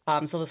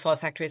 So the Soil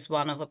Factory is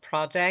one of the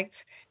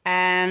projects.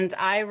 And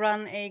I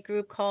run a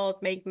group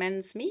called Make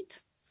Men's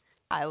Meet.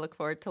 I look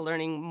forward to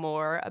learning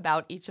more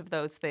about each of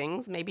those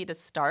things. Maybe to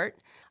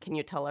start, can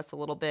you tell us a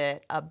little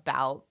bit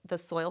about the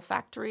Soil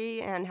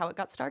Factory and how it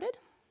got started?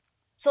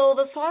 So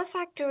the Soil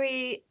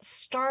Factory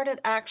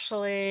started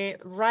actually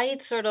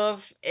right sort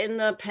of in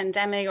the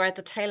pandemic or at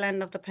the tail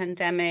end of the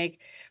pandemic,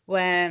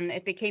 when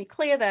it became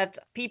clear that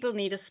people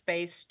need a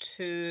space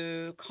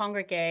to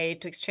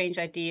congregate, to exchange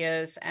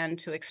ideas, and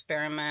to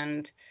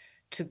experiment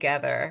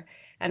together.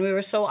 And we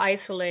were so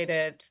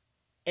isolated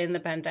in the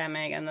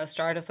pandemic and the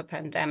start of the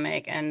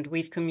pandemic, and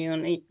Weave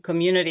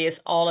Community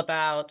is all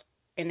about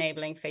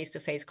enabling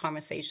face-to-face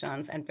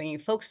conversations and bringing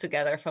folks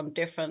together from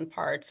different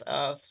parts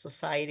of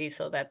society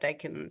so that they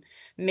can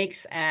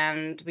mix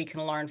and we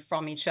can learn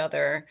from each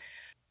other.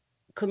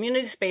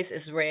 Community space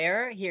is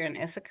rare here in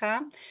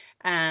Ithaca,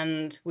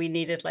 and we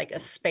needed a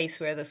space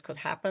where this could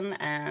happen.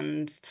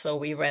 And so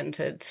we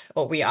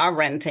are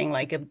renting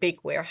a big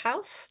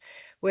warehouse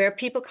where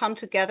people come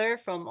together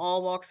from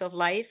all walks of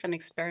life and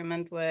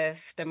experiment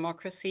with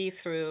democracy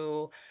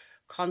through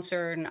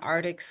concert and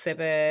art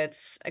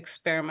exhibits,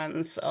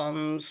 experiments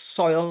on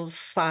soil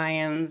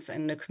science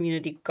in the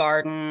community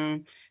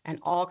garden, and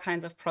all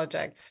kinds of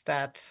projects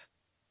that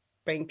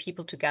bring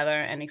people together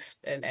and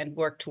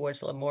work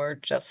towards a more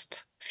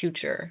just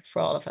future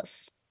for all of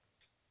us.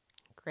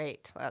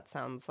 Great. That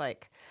sounds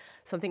like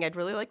something I'd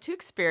really like to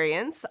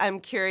experience.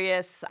 I'm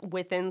curious,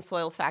 within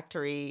Soil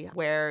Factory,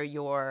 where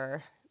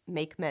your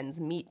Make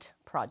Men's Meet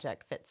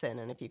project fits in,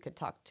 and if you could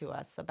talk to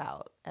us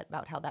about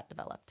how that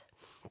developed.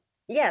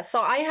 Yeah,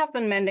 so I have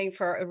been mending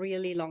for a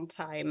really long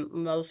time,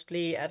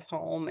 mostly at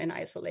home in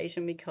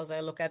isolation, because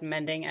I look at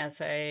mending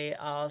as a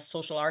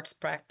social arts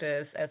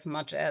practice as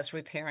much as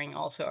repairing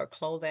also our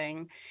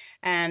clothing.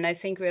 And I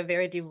think we're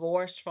very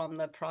divorced from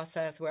the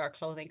process where our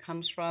clothing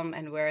comes from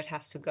and where it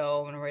has to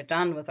go when we're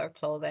done with our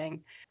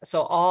clothing.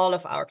 So all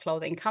of our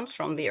clothing comes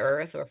from the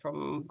earth or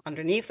from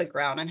underneath the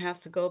ground and has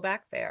to go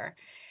back there.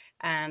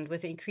 And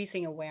with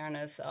increasing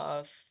awareness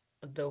of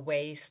the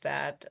waste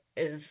that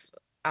is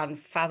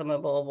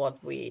unfathomable,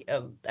 what we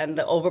and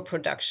the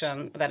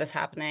overproduction that is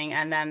happening,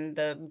 and then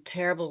the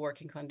terrible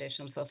working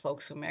conditions for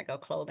folks who make our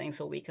clothing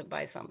so we can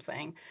buy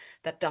something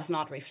that does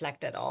not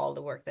reflect at all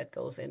the work that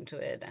goes into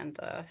it and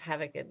the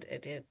havoc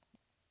it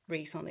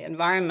wreaks on the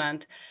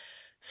environment.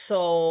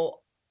 So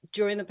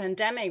during the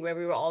pandemic, where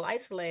we were all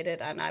isolated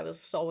and I was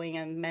sewing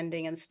and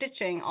mending and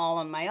stitching all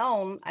on my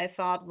own, I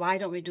thought, why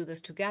don't we do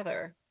this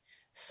together?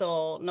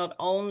 So not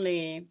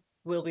only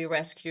will we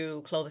rescue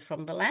clothing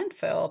from the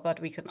landfill, but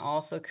we can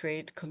also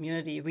recreate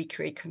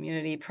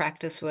community,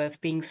 practice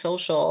with being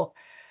social,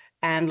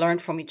 and learn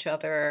from each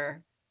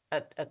other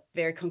at a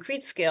very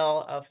concrete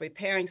skill of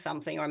repairing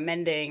something or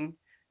mending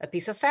a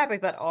piece of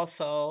fabric, but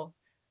also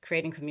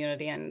creating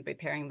community and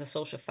repairing the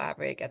social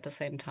fabric at the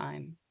same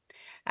time.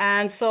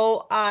 And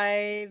so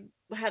I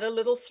had a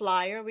little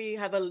flyer. We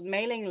have a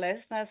mailing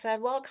list. And I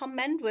said, well, come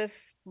mend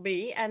with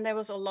me. And there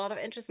was a lot of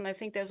interest. And I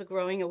think there's a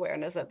growing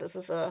awareness that this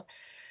is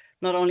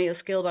not only a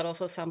skill, but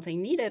also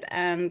something needed.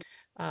 And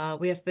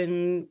we have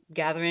been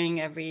gathering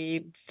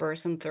every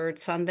first and third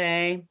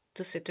Sunday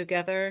to sit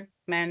together,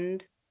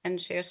 mend, and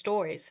share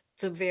stories.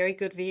 It's a very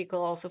good vehicle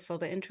also for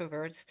the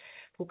introverts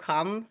who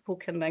come, who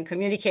can then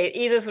communicate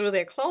either through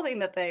their clothing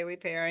that they're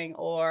repairing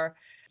or,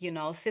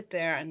 sit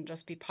there and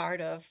just be part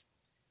of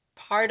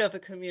a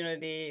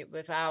community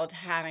without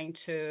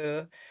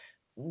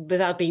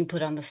being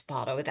put on the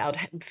spot or without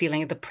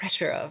feeling the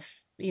pressure of,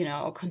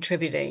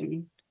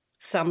 contributing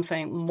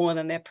something more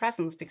than their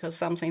presence, because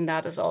something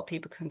that is all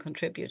people can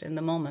contribute in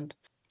the moment.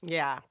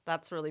 Yeah,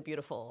 that's really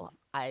beautiful.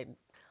 I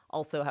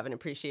also have an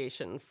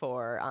appreciation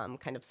for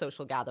kind of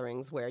social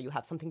gatherings where you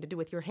have something to do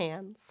with your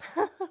hands,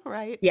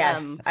 right?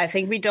 Yes, I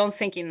think we don't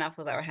think enough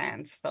with our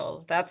hands.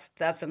 So that's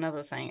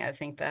another thing. I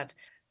think that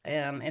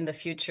in the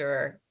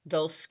future,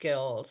 those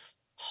skills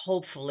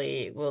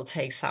hopefully will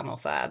take some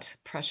of that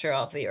pressure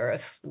off the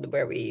earth,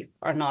 where we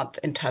are not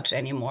in touch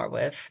anymore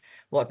with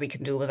what we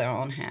can do with our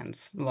own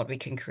hands and what we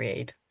can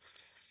create.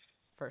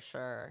 For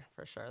sure.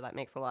 That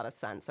makes a lot of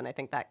sense. And I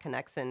think that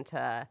connects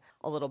into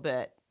a little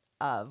bit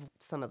of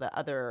some of the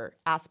other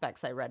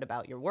aspects I read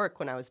about your work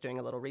when I was doing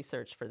a little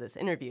research for this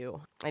interview.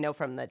 I know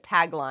from the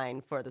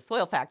tagline for the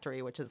Soil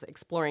Factory, which is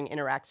exploring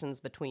interactions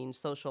between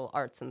social,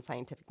 arts, and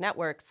scientific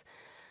networks,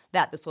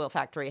 that the Soil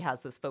Factory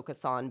has this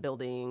focus on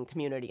building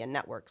community and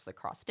networks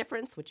across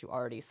difference, which you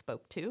already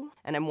spoke to.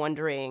 And I'm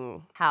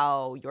wondering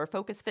how your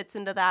focus fits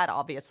into that.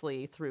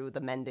 Obviously, through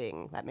the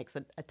mending, that makes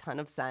a ton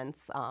of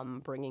sense,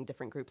 bringing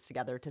different groups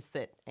together to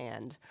sit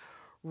and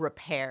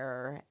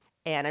repair.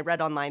 And I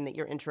read online that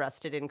you're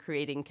interested in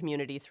creating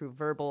community through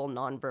verbal,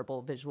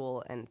 nonverbal,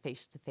 visual, and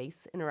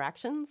face-to-face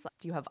interactions.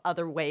 Do you have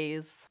other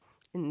ways,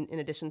 in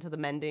addition to the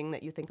mending,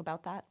 that you think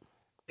about that?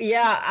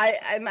 Yeah,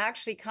 I'm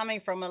actually coming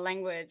from a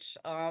language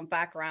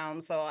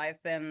background. So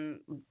I've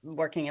been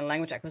working in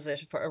language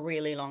acquisition for a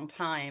really long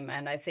time.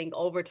 And I think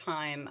over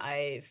time,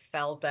 I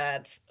felt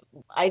that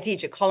I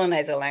teach a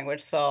colonizer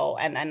language. So,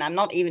 and I'm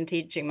not even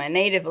teaching my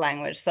native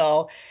language.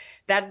 So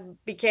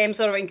that became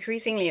sort of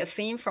increasingly a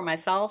theme for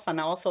myself.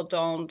 And I also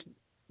don't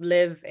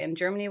live in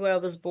Germany, where I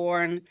was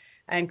born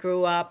and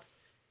grew up.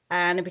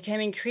 And it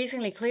became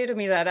increasingly clear to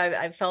me that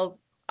I felt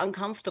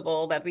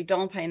uncomfortable that we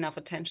don't pay enough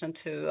attention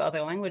to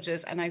other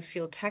languages. And I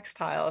feel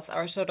textiles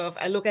are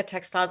I look at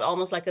textiles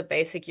almost like a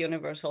basic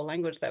universal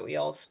language that we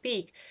all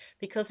speak,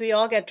 because we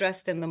all get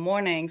dressed in the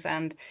mornings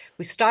and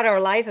we start our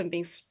life and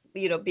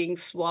being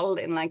swaddled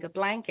in like a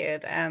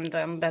blanket. And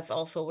that's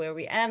also where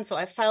we end. So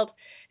I felt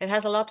it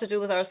has a lot to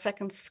do with our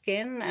second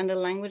skin and the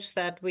language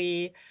that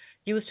we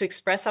use to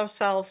express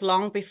ourselves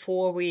long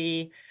before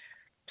we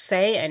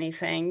say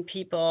anything.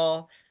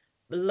 People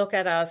look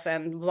at us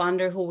and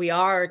wonder who we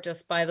are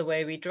just by the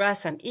way we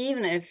dress. And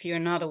even if you're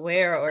not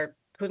aware or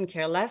couldn't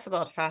care less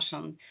about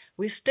fashion,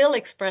 we still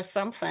express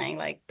something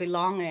like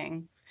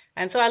belonging.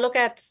 And so I look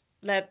at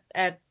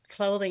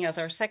clothing as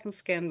our second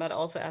skin, but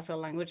also as a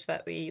language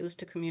that we use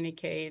to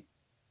communicate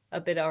a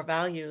bit our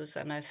values.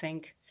 And I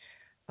think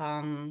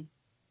I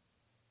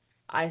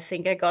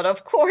got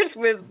off course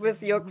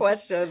with your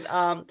question.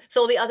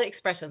 So the other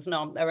expressions,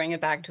 no, I bring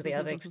it back to the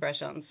other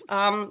expressions.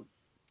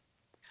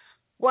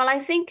 Well, I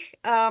think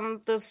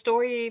the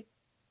story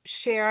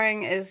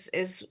sharing is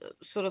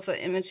sort of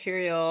the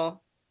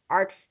immaterial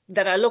art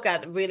that I look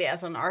at really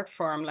as an art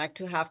form, like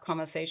to have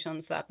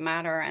conversations that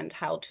matter and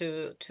how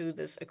to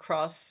this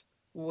across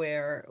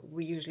where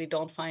we usually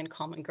don't find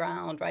common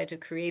ground, right? To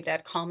create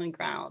that common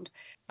ground.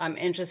 I'm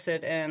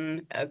interested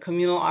in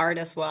communal art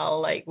as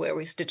well, like where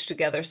we stitch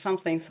together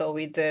something. So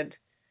we did.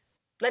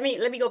 Let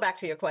me go back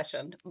to your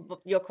question.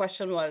 Your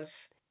question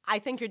was. I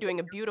think you're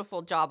doing a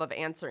beautiful job of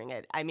answering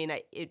it. I mean,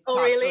 it oh,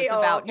 talks really? to us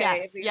about,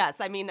 okay. Yes.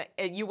 I mean,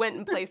 you went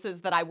in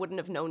places that I wouldn't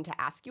have known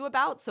to ask you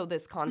about. So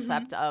this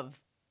concept of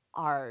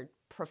our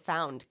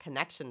profound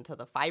connection to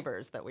the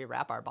fibers that we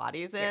wrap our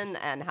bodies in,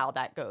 and how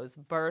that goes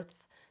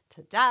birth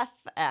to death,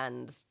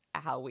 and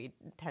how we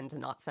tend to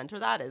not center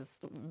that is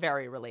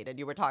very related.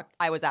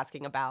 I was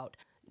asking about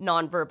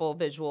nonverbal,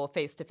 visual,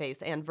 face-to-face,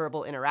 and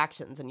verbal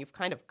interactions, and you've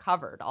kind of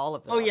covered all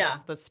of those. Oh, yeah.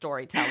 The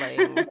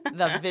storytelling,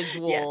 the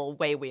visual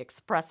way we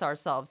express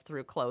ourselves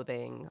through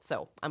clothing.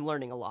 So I'm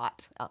learning a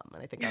lot,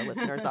 and I think our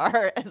listeners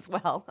are as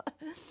well.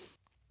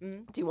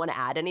 Do you want to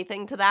add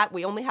anything to that?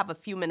 We only have a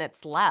few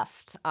minutes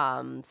left,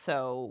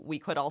 so we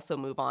could also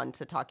move on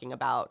to talking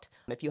about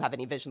if you have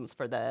any visions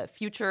for the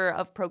future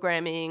of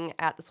programming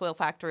at the Soil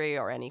Factory,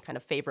 or any kind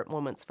of favorite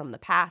moments from the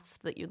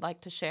past that you'd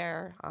like to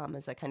share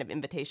as a kind of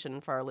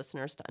invitation for our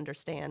listeners to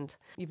understand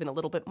even a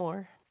little bit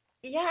more.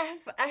 Yeah,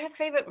 I have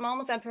favorite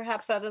moments, and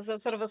perhaps that is a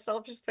sort of a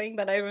selfish thing,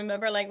 but I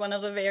remember like one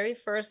of the very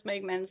first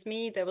Make Men's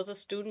Meet, there was a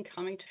student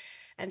coming to,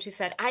 and she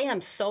said, I am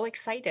so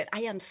excited.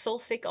 I am so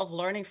sick of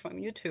learning from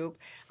YouTube.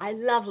 I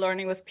love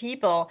learning with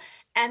people.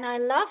 And I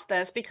love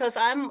this because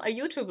I'm a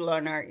YouTube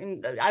learner.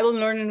 I will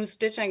learn a new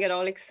stitch and get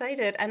all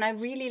excited. And I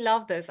really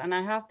love this. And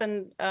I have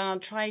been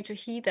trying to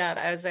heed that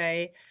as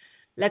a,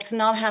 let's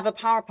not have a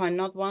PowerPoint,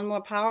 not one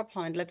more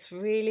PowerPoint. Let's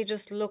really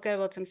just look at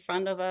what's in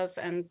front of us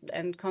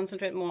and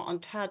concentrate more on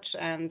touch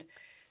and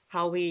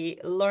how we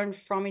learn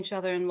from each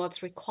other and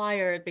what's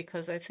required,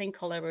 because I think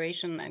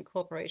collaboration and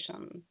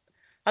cooperation,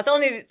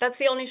 that's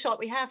the only shot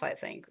we have, I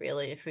think,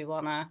 really, if we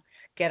want to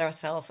get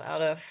ourselves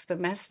out of the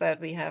mess that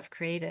we have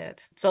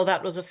created. So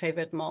that was a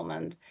favorite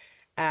moment.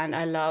 And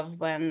I love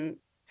when,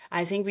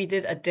 I think we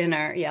did a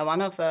dinner. Yeah,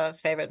 one of the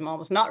favorite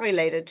moments, not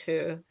related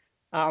to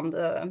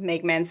the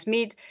Make Men's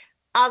Meet,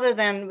 other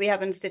than we have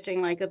been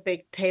stitching like a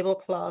big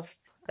tablecloth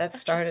that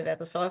started at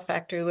the Soil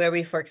Factory, where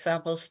we, for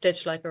example,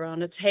 stitch like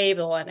around a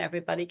table and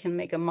everybody can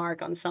make a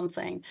mark on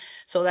something.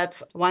 So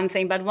that's one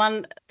thing. But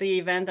the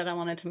event that I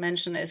wanted to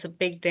mention is a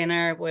big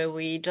dinner where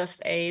we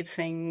just ate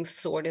things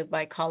sorted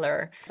by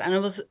color. And it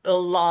was a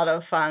lot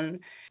of fun.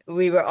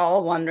 We were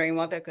all wondering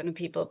what they're going to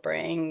people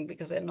bring,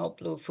 because there are no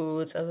blue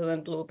foods other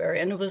than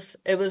blueberry. And it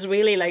was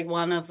really like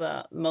one of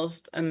the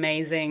most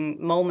amazing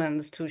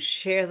moments to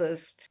share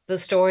the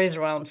stories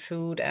around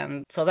food.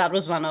 And so that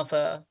was one of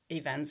the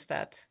events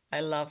that I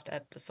loved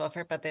at the Soil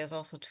Fair, but there's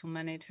also too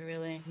many to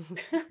really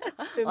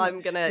I'm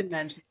going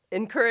to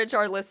encourage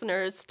our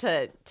listeners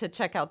to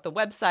check out the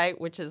website,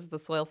 which is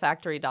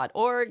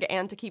thesoilfactory.org,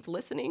 and to keep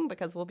listening,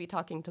 because we'll be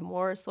talking to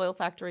more Soil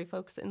Factory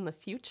folks in the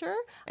future.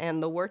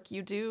 And the work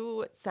you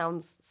do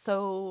sounds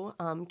so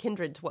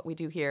kindred to what we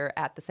do here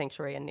at the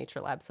Sanctuary and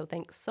Nature Lab. So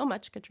thanks so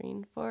much,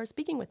 Kathrin, for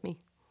speaking with me.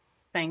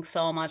 Thanks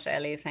so much,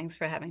 Ellie. Thanks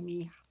for having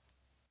me.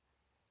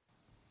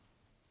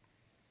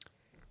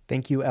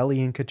 Thank you,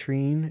 Ellie and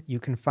Kathrin. You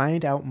can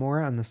find out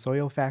more on the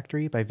Soil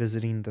Factory by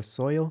visiting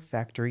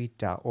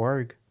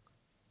thesoilfactory.org.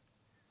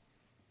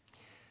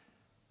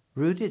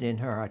 Rooted in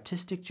her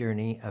artistic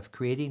journey of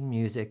creating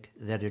music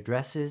that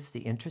addresses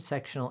the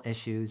intersectional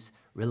issues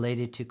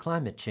related to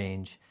climate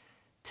change,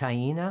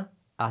 Taína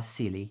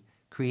Asili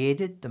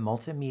created the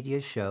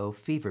multimedia show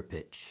Fever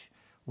Pitch.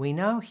 We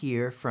now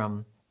hear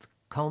from the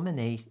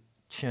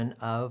culmination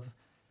of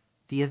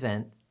the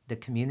event, the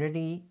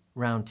Community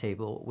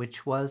Roundtable,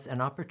 which was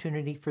an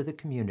opportunity for the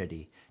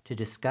community to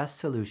discuss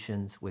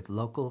solutions with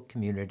local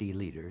community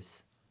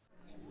leaders.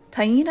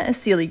 Taína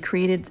Asili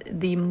created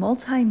the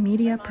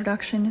multimedia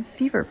production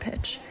Fever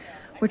Pitch,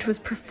 which was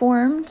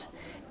performed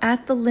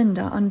at the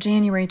Linda on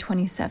January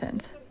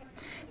 27th.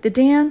 The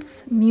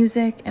dance,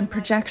 music, and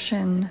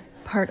projection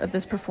part of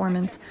this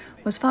performance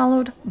was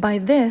followed by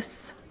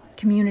this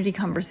community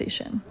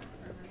conversation.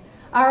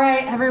 All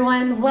right,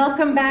 everyone,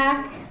 welcome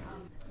back.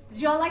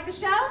 Did you all like the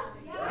show?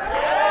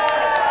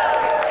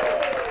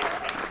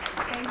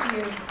 Thank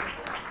you.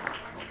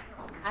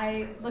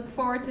 I look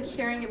forward to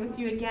sharing it with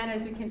you again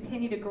as we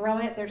continue to grow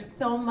it. There's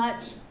so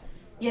much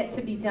yet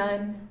to be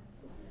done.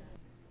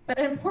 But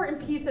an important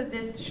piece of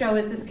this show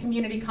is this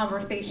community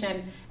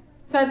conversation.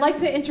 So I'd like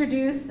to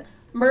introduce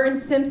Merton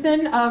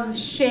Simpson of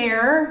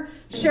SHARE,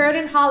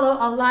 Sheridan Hollow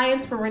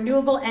Alliance for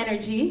Renewable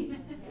Energy.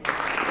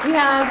 We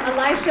have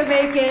Elisha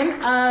Bacon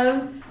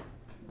of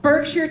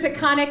Berkshire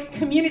Taconic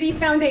Community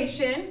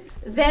Foundation,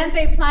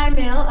 Xanthe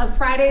Plymale of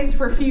Fridays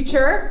for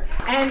Future,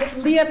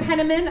 and Leah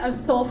Penniman of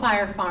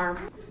Soulfire Farm.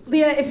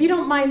 Leah, if you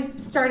don't mind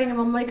starting, and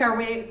we'll make our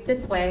way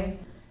this way,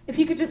 if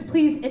you could just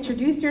please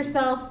introduce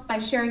yourself by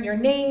sharing your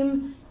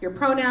name, your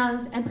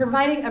pronouns, and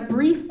providing a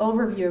brief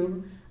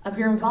overview of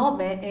your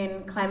involvement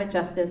in climate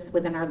justice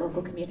within our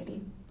local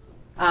community.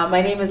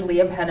 My name is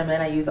Leah Penniman.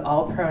 I use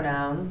all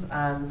pronouns.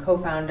 I'm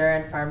co-founder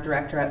and farm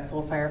director at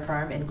Soulfire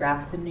Farm in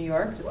Grafton, New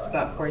York, just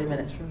about 40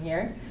 minutes from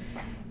here.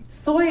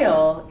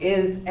 Soil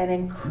is an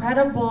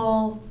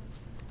incredible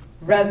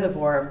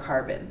reservoir of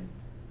carbon.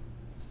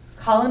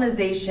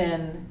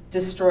 Colonization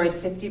destroyed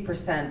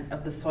 50%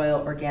 of the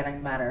soil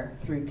organic matter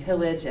through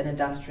tillage and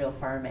industrial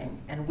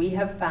farming. And we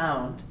have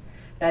found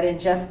that in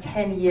just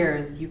 10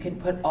 years, you can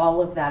put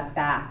all of that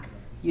back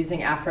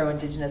using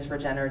Afro-Indigenous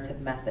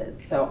regenerative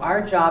methods. So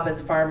our job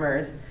as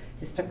farmers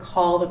is to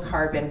call the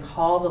carbon,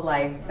 call the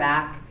life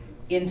back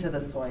into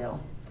the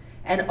soil.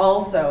 And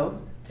also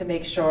to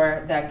make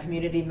sure that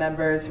community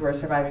members who are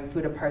surviving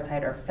food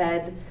apartheid are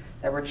fed,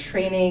 that we're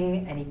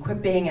training and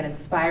equipping and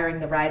inspiring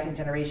the rising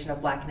generation of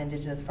Black and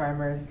Indigenous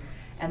farmers,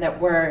 and that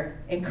we're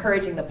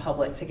encouraging the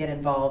public to get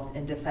involved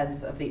in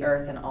defense of the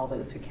earth and all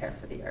those who care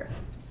for the earth.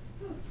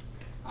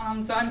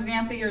 So I'm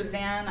Xanthe, or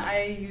Zan.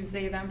 I use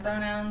they, them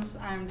pronouns.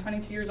 I'm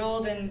 22 years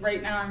old, and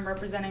right now I'm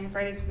representing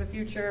Fridays for the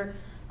Future,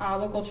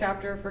 local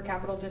chapter for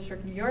Capital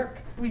District, New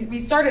York. We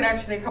started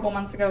actually a couple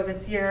months ago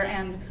this year,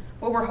 and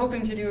what we're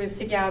hoping to do is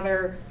to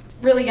gather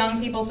really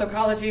young people, so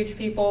college-age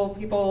people,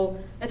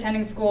 people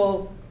attending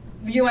school.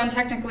 The UN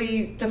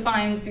technically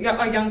defines a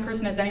young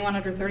person as anyone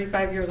under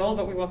 35 years old,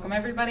 but we welcome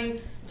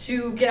everybody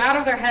to get out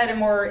of their head and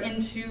more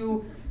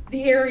into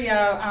the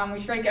area. We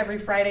strike every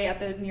Friday at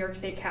the New York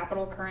State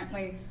Capitol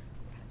currently.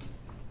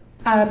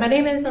 My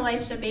name is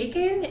Elisha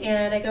Bacon,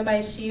 and I go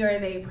by she or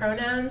they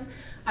pronouns.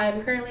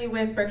 I'm currently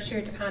with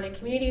Berkshire Taconic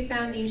Community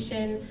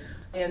Foundation,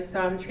 and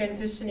so I'm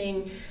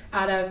transitioning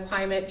out of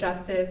climate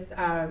justice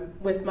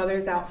with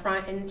Mothers Out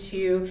Front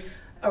into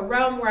a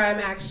realm where I'm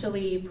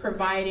actually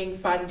providing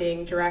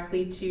funding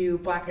directly to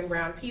Black and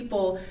brown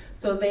people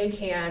so they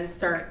can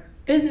start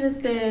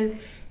businesses,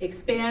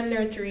 expand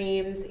their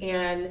dreams,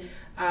 and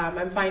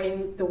I'm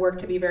finding the work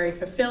to be very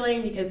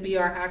fulfilling because we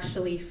are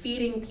actually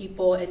feeding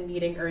people and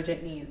meeting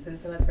urgent needs, and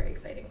so that's very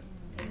exciting.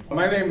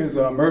 My name is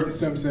Merton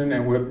Simpson,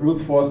 and with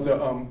Ruth Foster,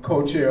 I'm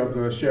co-chair of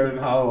the Sheridan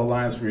Hollow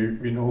Alliance for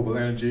Renewable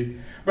Energy.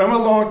 But I'm a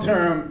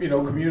long-term,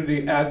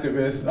 community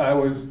activist. I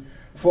was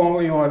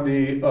formerly on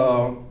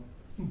the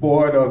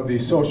board of the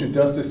Social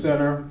Justice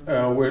Center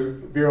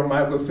with Vera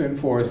Michelson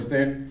for a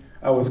stint.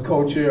 I was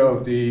co-chair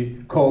of the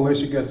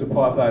Coalition Against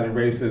Apartheid and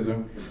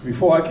Racism.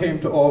 Before I came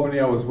to Albany,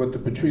 I was with the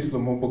Patrice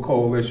Lumumba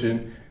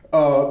Coalition.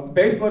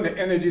 Based on the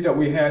energy that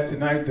we had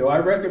tonight, though, I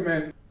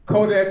recommend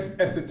Codex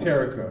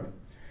Esoterica.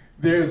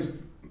 There's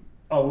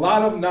a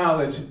lot of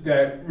knowledge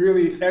that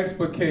really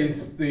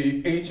explicates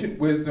the ancient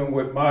wisdom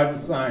with modern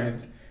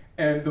science.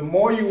 And the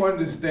more you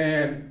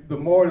understand, the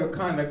more the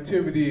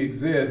connectivity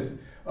exists,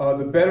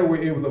 the better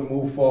we're able to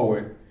move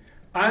forward.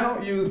 I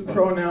don't use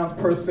pronouns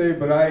per se,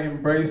 but I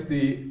embrace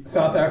the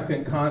South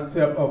African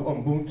concept of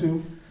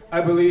Ubuntu.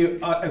 I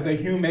believe as a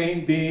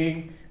humane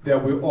being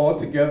that we're all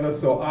together,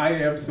 so I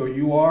am, so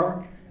you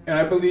are. And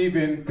I believe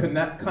in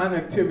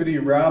connectivity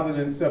rather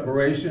than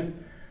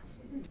separation.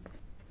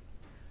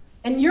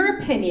 In your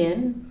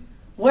opinion,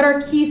 what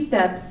are key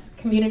steps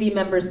community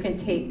members can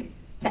take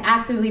to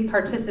actively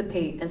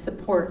participate and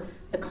support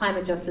the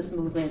climate justice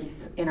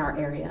movements in our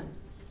area?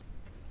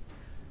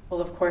 Well,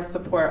 of course,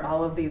 support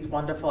all of these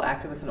wonderful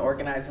activists and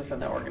organizers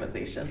and their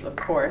organizations, of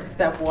course,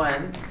 step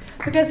one.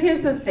 Because here's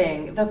the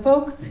thing, the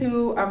folks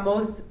who are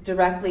most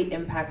directly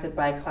impacted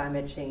by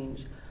climate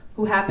change,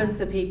 who happen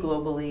to be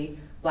globally,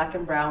 Black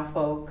and brown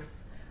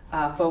folks,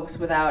 folks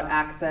without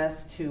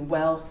access to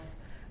wealth,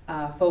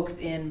 folks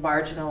in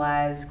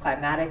marginalized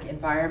climatic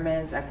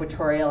environments,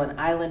 equatorial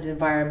and island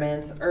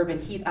environments,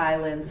 urban heat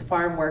islands,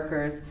 farm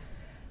workers,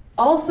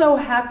 also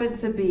happen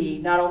to be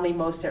not only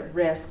most at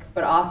risk,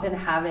 but often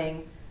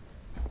having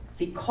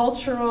the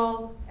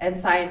cultural and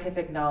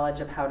scientific knowledge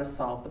of how to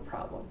solve the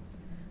problem.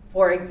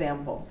 For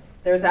example,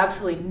 there's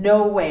absolutely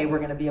no way we're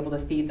going to be able to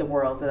feed the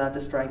world without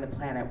destroying the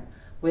planet,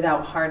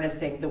 without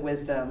harnessing the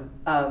wisdom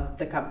of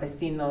the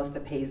campesinos, the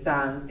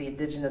paysans, the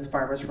indigenous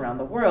farmers around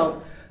the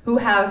world, who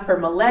have for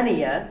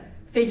millennia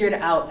figured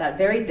out that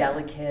very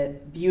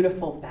delicate,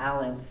 beautiful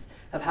balance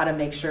of how to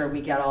make sure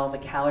we get all the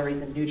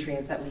calories and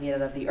nutrients that we need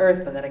out of the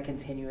earth, but that it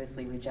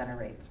continuously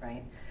regenerates,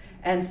 right?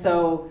 And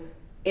so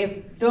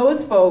if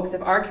those folks,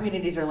 if our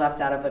communities are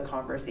left out of the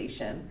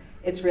conversation,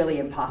 it's really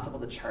impossible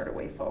to chart a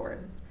way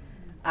forward.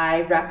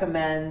 I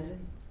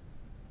recommend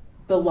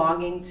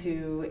belonging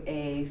to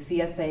a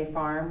CSA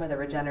farm with a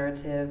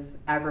regenerative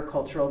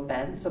agricultural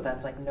bent, so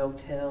that's like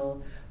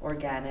no-till,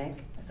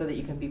 organic, so that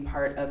you can be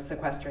part of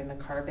sequestering the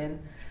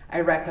carbon. I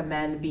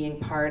recommend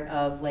being part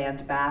of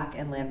land back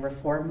and land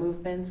reform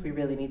movements. We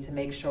really need to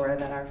make sure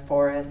that our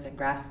forests and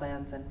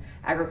grasslands and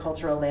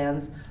agricultural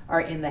lands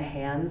are in the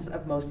hands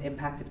of most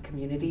impacted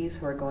communities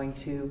who are going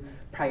to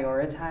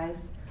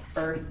prioritize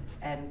earth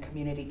and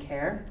community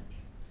care.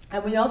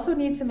 And we also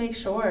need to make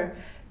sure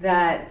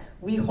that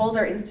we hold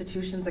our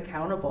institutions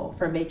accountable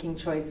for making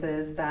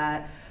choices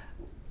that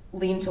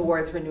lean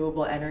towards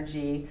renewable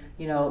energy,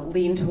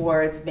 lean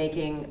towards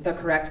making the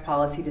correct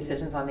policy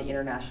decisions on the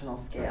international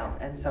scale.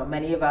 And so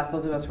many of us,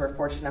 those of us who are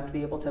fortunate enough to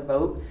be able to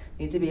vote,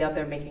 need to be out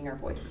there making our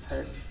voices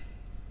heard.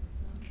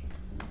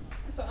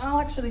 So I'll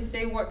actually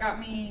say what got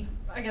me,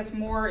 I guess,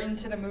 more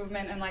into the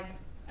movement and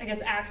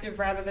active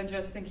rather than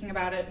just thinking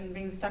about it and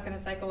being stuck in a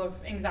cycle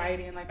of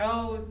anxiety and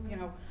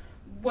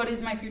what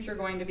is my future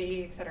going to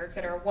be, et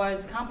cetera,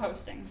 was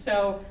composting.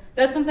 So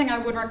that's something I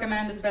would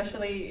recommend,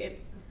 especially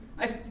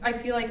I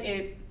feel like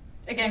it,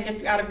 again,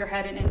 gets you out of your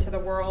head and into the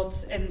world,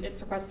 and it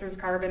sequesters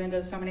carbon and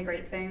does so many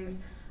great things.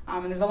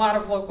 And there's a lot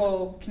of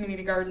local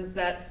community gardens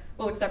that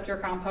will accept your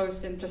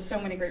compost and just so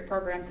many great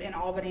programs in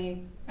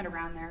Albany and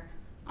around there.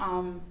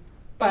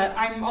 But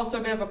I'm also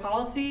a bit of a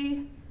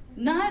policy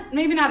nut,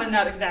 maybe not a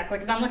nut exactly,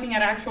 because I'm looking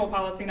at actual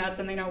policy nuts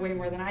and they know way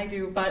more than I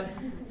do, but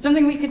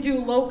something we could do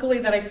locally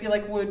that I feel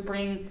like would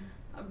bring,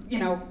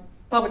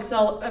 public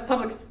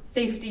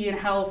safety and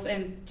health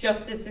and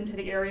justice into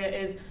the area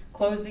is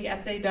close the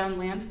S.A. Dunn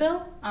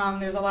landfill.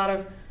 There's a lot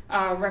of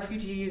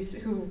refugees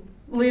who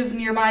live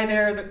nearby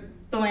there.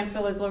 The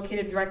landfill is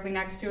located directly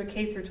next to a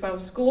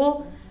K-12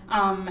 school,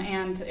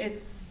 and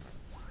it's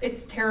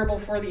terrible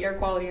for the air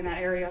quality in that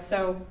area.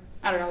 So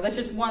I don't know, that's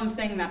just one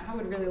thing that I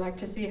would really like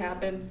to see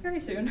happen very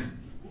soon.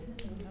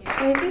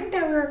 I think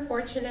that we're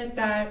fortunate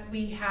that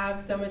we have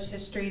so much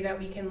history that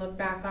we can look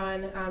back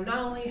on, not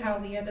only how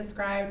Leah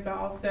described, but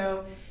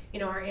also,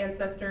 our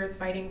ancestors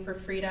fighting for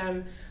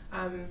freedom.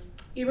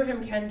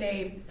 Ibrahim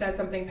Kendi said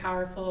something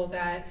powerful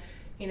that,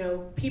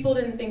 people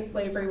didn't think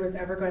slavery was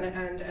ever going to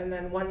end, and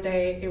then one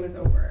day it was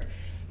over.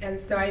 And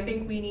so I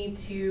think we need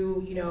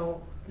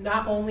to,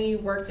 not only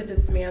work to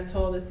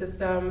dismantle the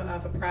system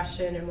of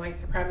oppression and white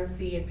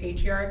supremacy and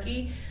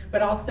patriarchy,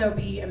 but also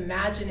be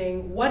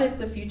imagining what is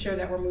the future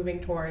that we're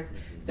moving towards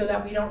so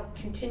that we don't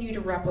continue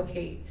to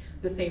replicate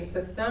the same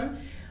system.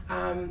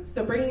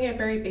 So bringing it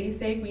very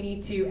basic, we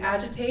need to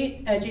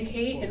agitate,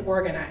 educate, and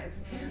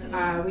organize.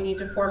 We need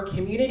to form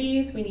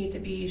communities, we need to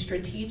be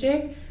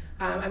strategic.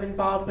 I'm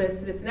involved with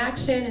Citizen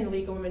Action and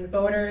League of Women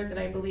Voters, and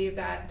I believe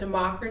that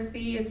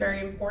democracy is very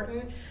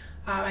important.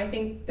 I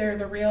think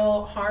there's a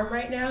real harm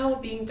right now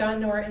being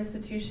done to our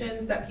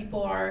institutions that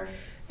people are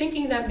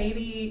thinking that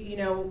maybe,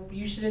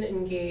 you shouldn't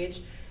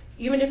engage.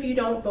 Even if you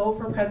don't vote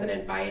for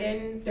President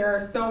Biden, there are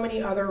so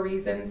many other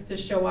reasons to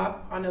show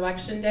up on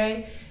Election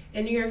Day.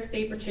 In New York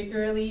State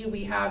particularly,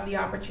 we have the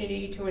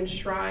opportunity to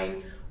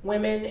enshrine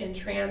women and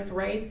trans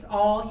rights,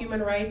 all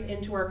human rights,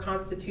 into our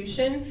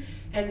Constitution.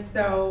 And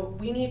so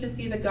we need to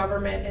see the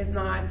government as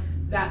not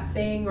that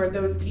thing or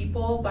those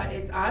people, but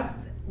it's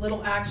us,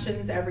 little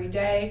actions every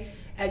day,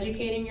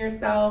 educating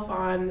yourself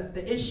on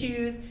the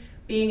issues,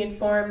 being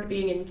informed,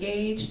 being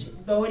engaged,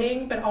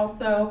 voting, but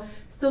also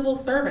civil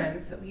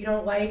servants. If you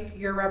don't like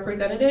your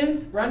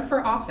representatives, run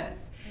for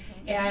office.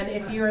 And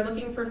if you're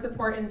looking for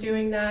support in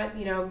doing that,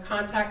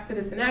 contact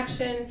Citizen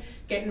Action,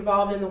 get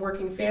involved in the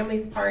Working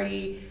Families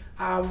Party.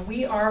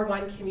 We are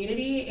one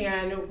community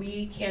and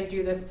we can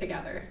do this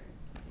together.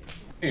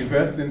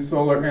 Invest in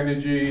solar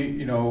energy.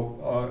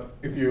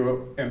 If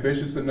you're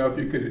ambitious enough,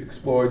 you could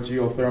explore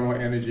geothermal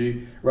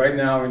energy. Right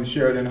now in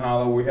Sheridan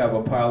Hollow, we have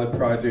a pilot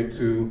project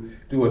to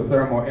do a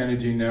thermal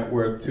energy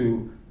network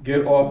to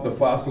get off the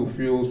fossil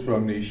fuels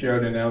from the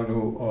Sheridan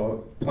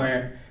Avenue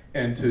plant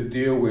and to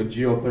deal with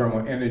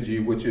geothermal energy,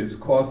 which is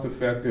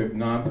cost-effective,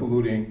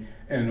 non-polluting,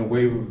 and a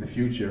wave of the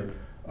future.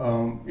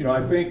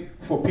 I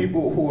think for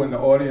people who are in the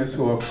audience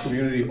who are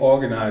community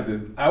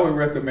organizers, I would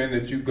recommend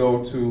that you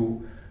go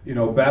to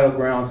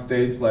battleground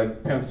states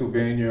like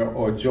Pennsylvania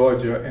or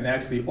Georgia and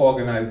actually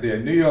organize there.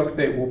 New York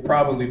State will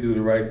probably do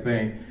the right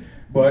thing.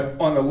 But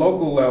on the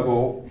local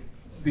level,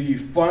 the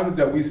funds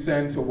that we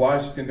send to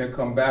Washington that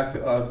come back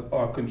to us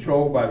are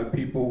controlled by the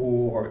people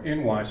who are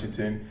in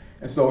Washington.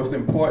 And so it's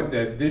important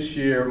that this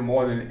year,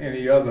 more than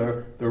any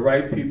other, the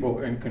right people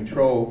are in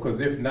control, because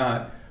if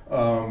not,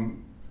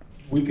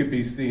 we could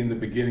be seeing the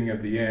beginning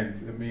of the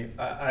end.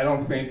 I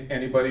don't think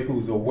anybody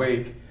who's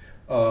awake,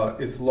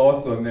 it's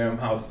lost on them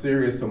how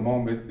serious a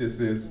moment this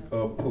is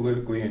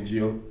politically and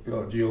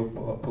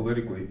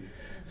geopolitically.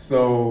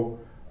 So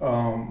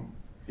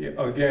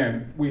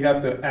again, we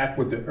have to act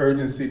with the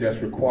urgency that's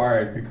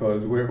required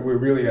because we're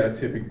really at a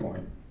tipping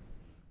point.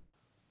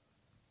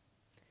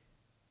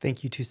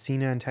 Thank you to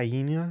Sina and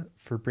Taína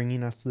for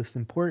bringing us this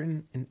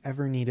important and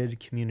ever-needed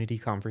community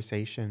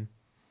conversation.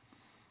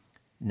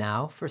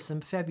 Now for some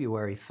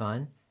February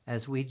fun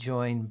as we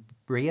join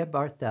Brea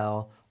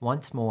Barthel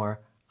once more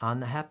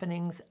on the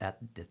happenings at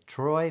the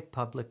Troy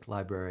Public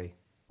Library.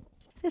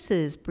 This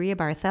is Brea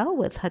Barthel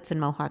with Hudson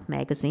Mohawk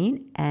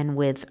Magazine, and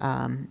with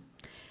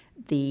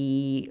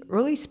the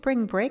early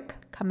spring break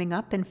coming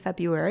up in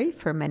February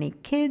for many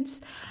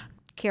kids,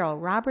 Carol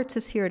Roberts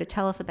is here to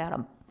tell us about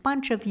a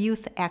bunch of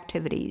youth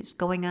activities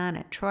going on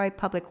at Troy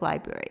Public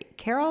Library.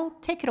 Carol,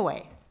 take it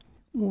away.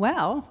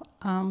 Well,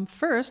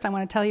 first I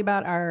want to tell you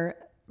about our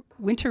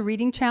Winter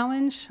Reading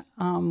Challenge.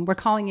 We're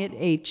calling it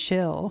a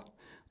chill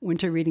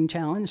Winter Reading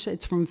Challenge.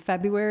 It's from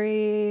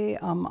February,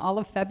 all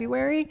of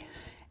February,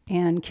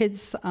 and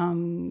kids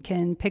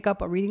can pick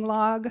up a reading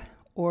log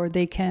or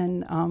they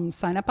can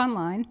sign up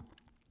online.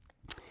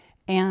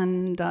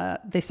 And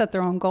they set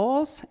their own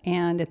goals,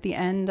 and at the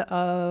end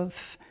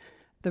of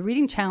the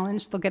reading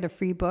challenge, they'll get a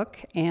free book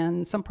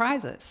and some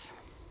prizes.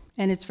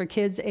 And it's for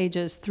kids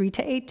ages 3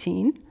 to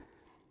 18.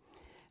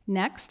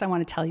 Next, I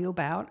want to tell you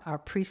about our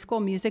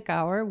preschool music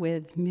hour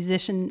with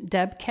musician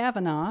Deb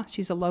Kavanaugh.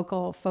 She's a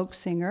local folk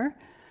singer,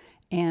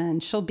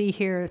 and she'll be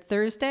here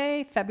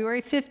Thursday,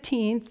 February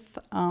 15th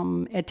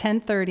at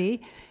 10:30.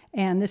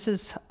 And this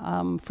is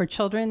for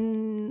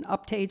children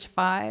up to age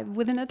 5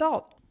 with an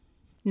adult.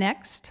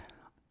 Next,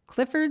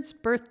 Clifford's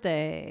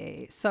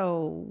birthday.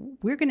 So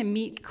we're going to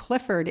meet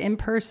Clifford in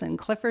person,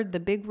 Clifford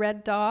the big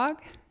red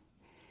dog.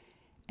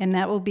 And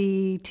that will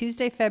be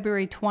Tuesday,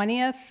 February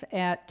 20th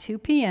at 2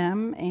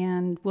 p.m.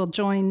 And we'll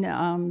join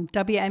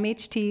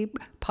WMHT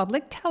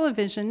Public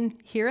Television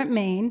here at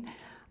Maine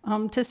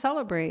to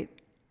celebrate.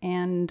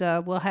 And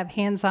we'll have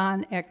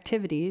hands-on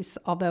activities,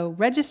 although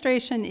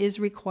registration is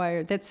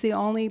required. That's the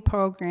only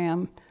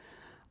program,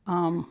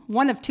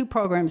 one of 2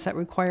 programs that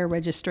require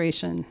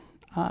registration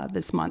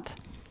this month.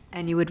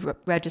 And you would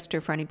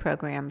register for any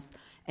programs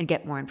and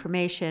get more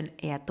information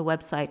at the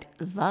website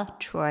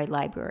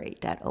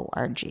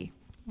thetroylibrary.org.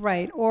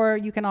 Right, or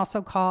you can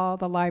also call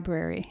the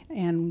library,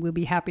 and we'll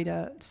be happy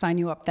to sign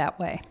you up that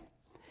way.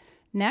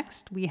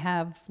 Next, we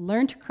have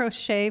Learn to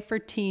Crochet for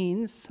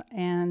Teens,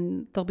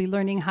 and they'll be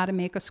learning how to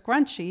make a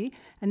scrunchie.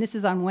 And this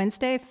is on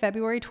Wednesday,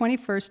 February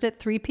 21st at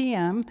 3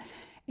 p.m.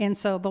 And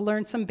so they'll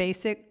learn some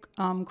basic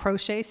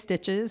crochet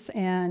stitches,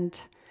 and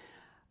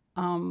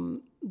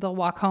they'll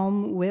walk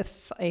home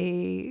with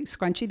a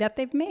scrunchie that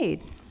they've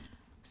made.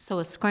 So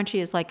a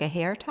scrunchie is like a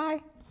hair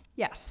tie?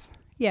 Yes.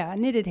 Yeah, a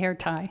knitted hair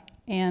tie.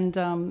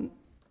 And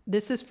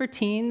this is for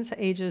teens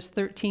ages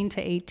 13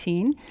 to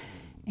 18.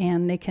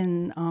 And they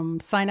can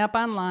sign up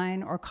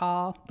online or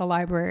call the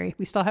library.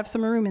 We still have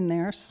some room in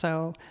there,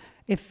 so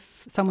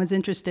if someone's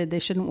interested, they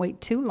shouldn't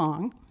wait too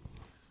long.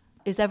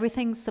 Is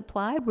everything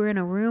supplied? We're in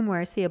a room where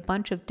I see a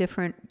bunch of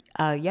different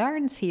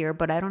yarns here,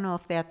 but I don't know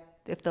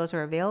if those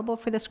are available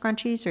for the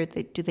scrunchies, or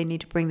do they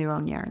need to bring their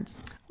own yarns?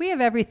 We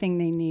have everything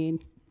they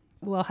need.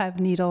 We'll have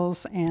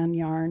needles and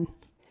yarn.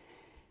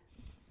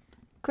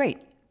 Great.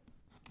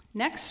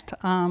 Next,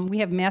 we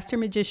have Master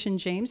Magician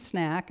James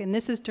Snack, and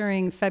this is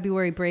during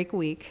February break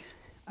week,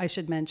 I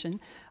should mention.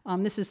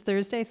 This is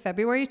Thursday,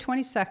 February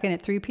 22nd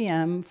at 3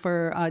 p.m.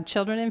 for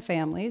children and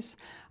families.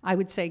 I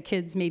would say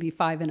kids maybe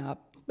 5 and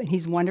up. And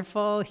he's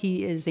wonderful.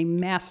 He is a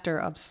master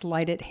of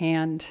sleight of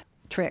hand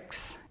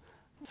tricks.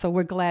 So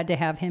we're glad to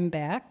have him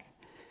back.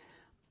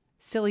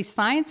 Silly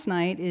Science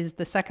Night is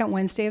the second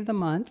Wednesday of the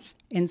month.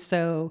 And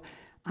so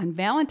on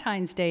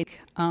Valentine's Day,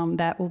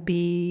 that will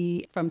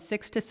be from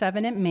 6 to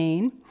 7 at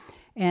Maine.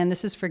 And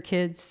this is for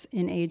kids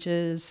in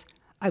ages,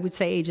 I would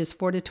say ages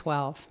 4 to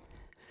 12.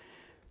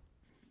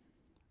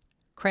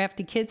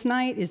 Crafty Kids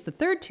Night is the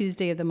third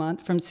Tuesday of the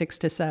month from 6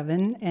 to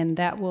 7. And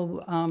that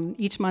will,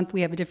 each month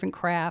we have a different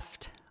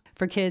craft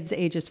for kids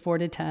ages 4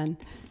 to 10.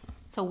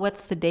 So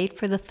what's the date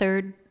for the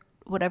third,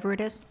 whatever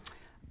it is?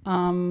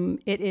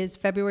 It is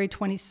February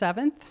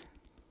 27th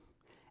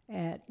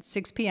at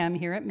 6 p.m.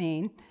 here at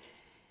Maine.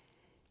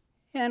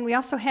 And we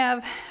also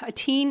have a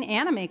teen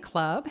anime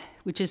club,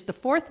 which is the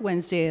fourth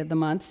Wednesday of the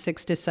month,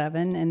 6 to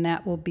 7, and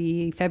that will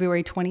be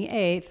February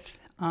 28th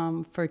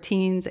for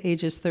teens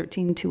ages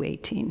 13 to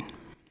 18.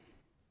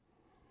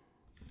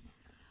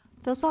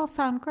 Those all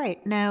sound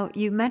great. Now,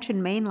 you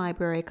mentioned Maine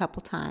Library a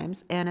couple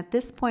times, and at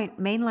this point,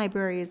 Maine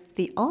Library is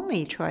the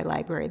only Troy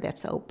library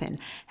that's open.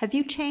 Have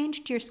you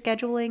changed your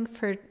scheduling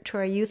for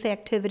Troy youth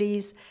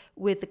activities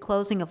with the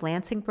closing of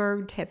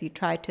Lansingburg? Have you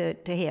tried to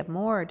have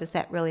more, or does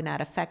that really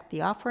not affect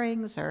the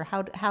offerings? Or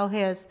how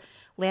has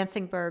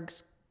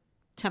Lansingburg's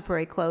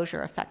temporary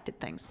closure affected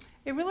things?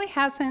 It really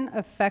hasn't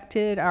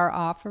affected our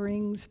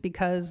offerings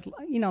because,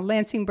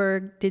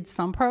 Lansingburg did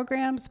some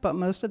programs, but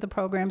most of the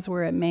programs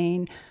were at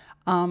Maine.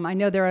 I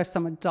know there are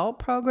some adult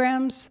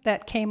programs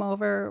that came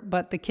over,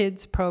 but the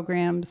kids'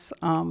 programs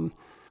aren't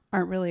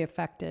really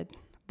affected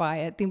by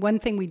it. The one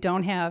thing we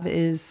don't have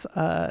is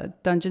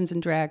Dungeons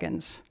and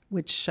Dragons,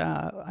 which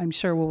I'm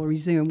sure will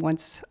resume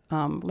once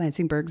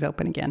Lansingburg's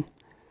open again.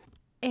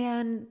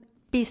 And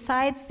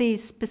besides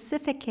these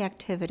specific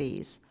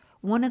activities,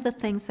 one of the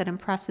things that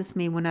impresses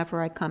me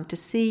whenever I come to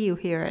see you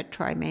here at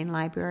Troy Maine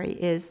Library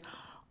is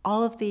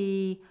all of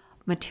the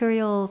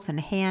materials and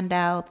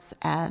handouts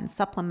and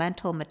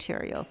supplemental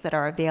materials that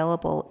are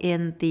available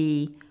in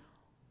the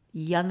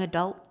young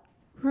adult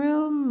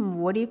room.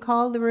 What do you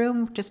call the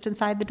room just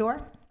inside the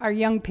door? Our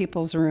young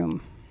people's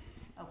room.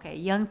 Okay,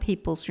 young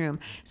people's room.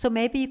 So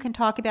maybe you can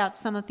talk about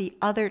some of the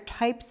other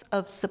types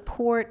of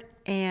support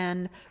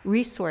and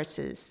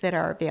resources that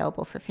are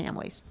available for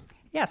families.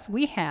 Yes,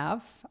 we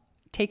have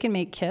take and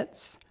make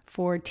kits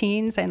for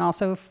teens and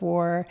also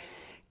for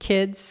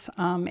kids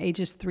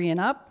ages 3 and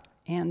up.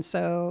 And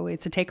so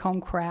it's a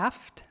take-home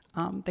craft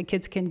the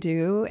kids can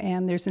do,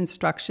 and there's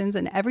instructions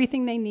and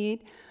everything they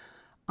need,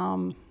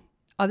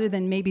 other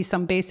than maybe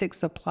some basic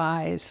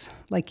supplies,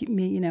 like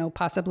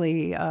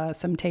possibly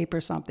some tape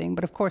or something.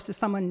 But of course, if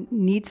someone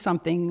needs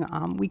something,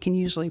 we can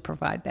usually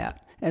provide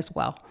that as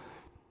well.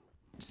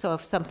 So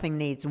if something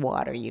needs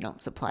water, you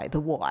don't supply the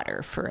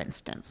water, for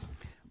instance.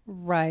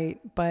 Right,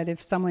 but if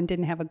someone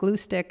didn't have a glue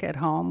stick at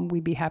home,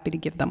 we'd be happy to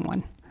give them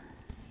one.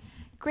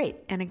 Great.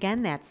 And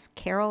again, that's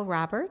Carol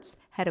Roberts,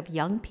 head of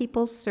Young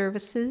People's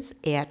Services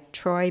at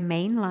Troy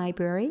Maine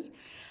Library.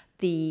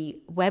 The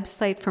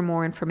website for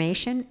more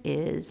information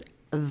is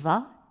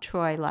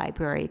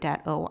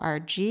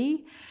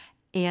thetroylibrary.org.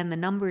 And the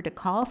number to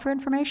call for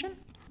information?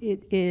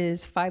 It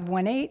is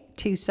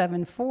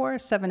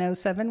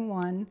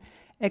 518-274-7071,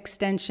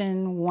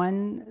 extension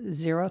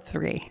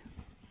 103.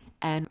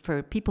 And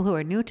for people who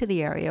are new to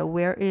the area,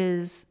 where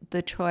is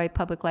the Troy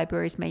Public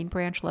Library's main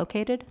branch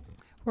located?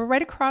 We're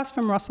right across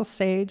from Russell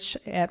Sage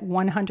at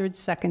 100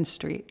 2nd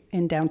Street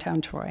in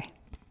downtown Troy.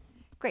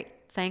 Great.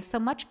 Thanks so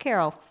much,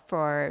 Carol,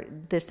 for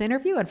this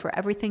interview and for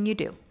everything you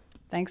do.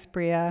 Thanks,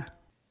 Brea.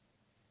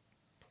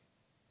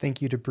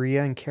 Thank you to Brea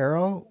and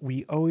Carol.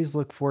 We always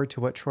look forward to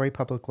what Troy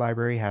Public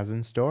Library has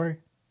in store.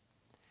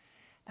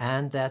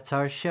 And that's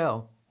our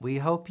show. We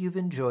hope you've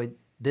enjoyed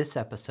this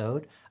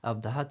episode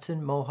of the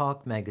Hudson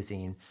Mohawk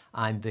Magazine.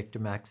 I'm Victor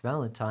Max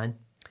Valentine.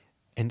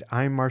 And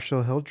I'm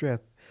Marshall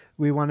Hildreth.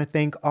 We want to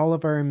thank all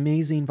of our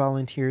amazing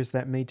volunteers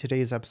that made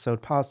today's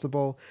episode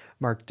possible: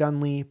 Mark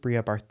Dunlea,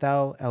 Brea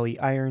Barthel, Ellie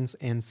Irons,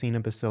 and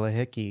Sina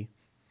Basilia-Hickey.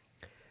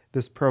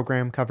 This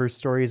program covers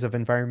stories of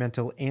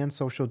environmental and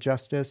social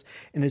justice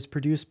and is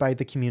produced by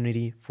the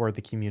community for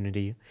the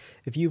community.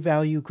 If you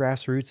value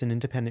grassroots and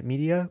independent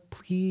media,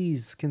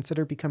 please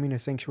consider becoming a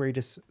sanctuary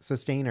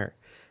sustainer.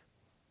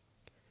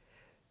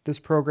 This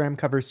program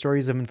covers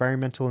stories of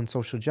environmental and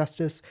social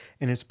justice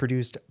and is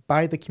produced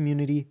by the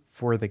community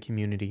for the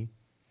community.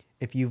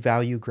 If you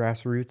value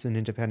grassroots and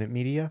independent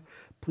media,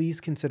 please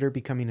consider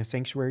becoming a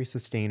sanctuary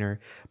sustainer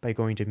by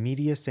going to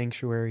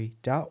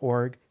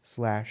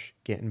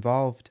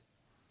mediasanctuary.org/get-involved.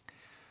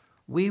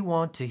 We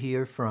want to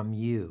hear from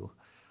you.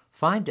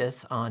 Find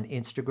us on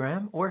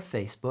Instagram or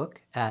Facebook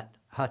at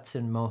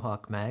Hudson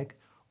Mohawk Mag,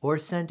 or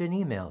send an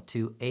email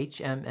to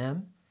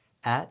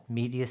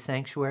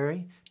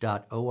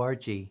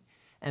hmm@mediasanctuary.org.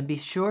 And be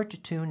sure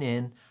to tune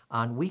in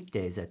on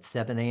weekdays at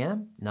 7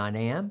 a.m., 9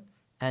 a.m.,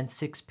 and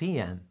 6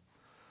 p.m.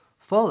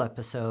 Full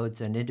episodes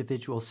and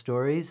individual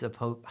stories of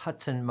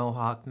Hudson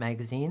Mohawk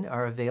Magazine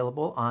are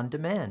available on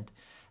demand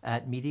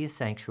at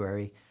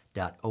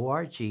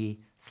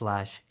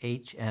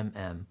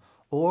mediasanctuary.org/HMM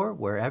or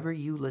wherever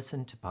you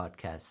listen to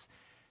podcasts.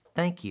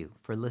 Thank you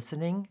for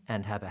listening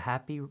and have a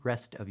happy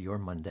rest of your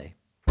Monday.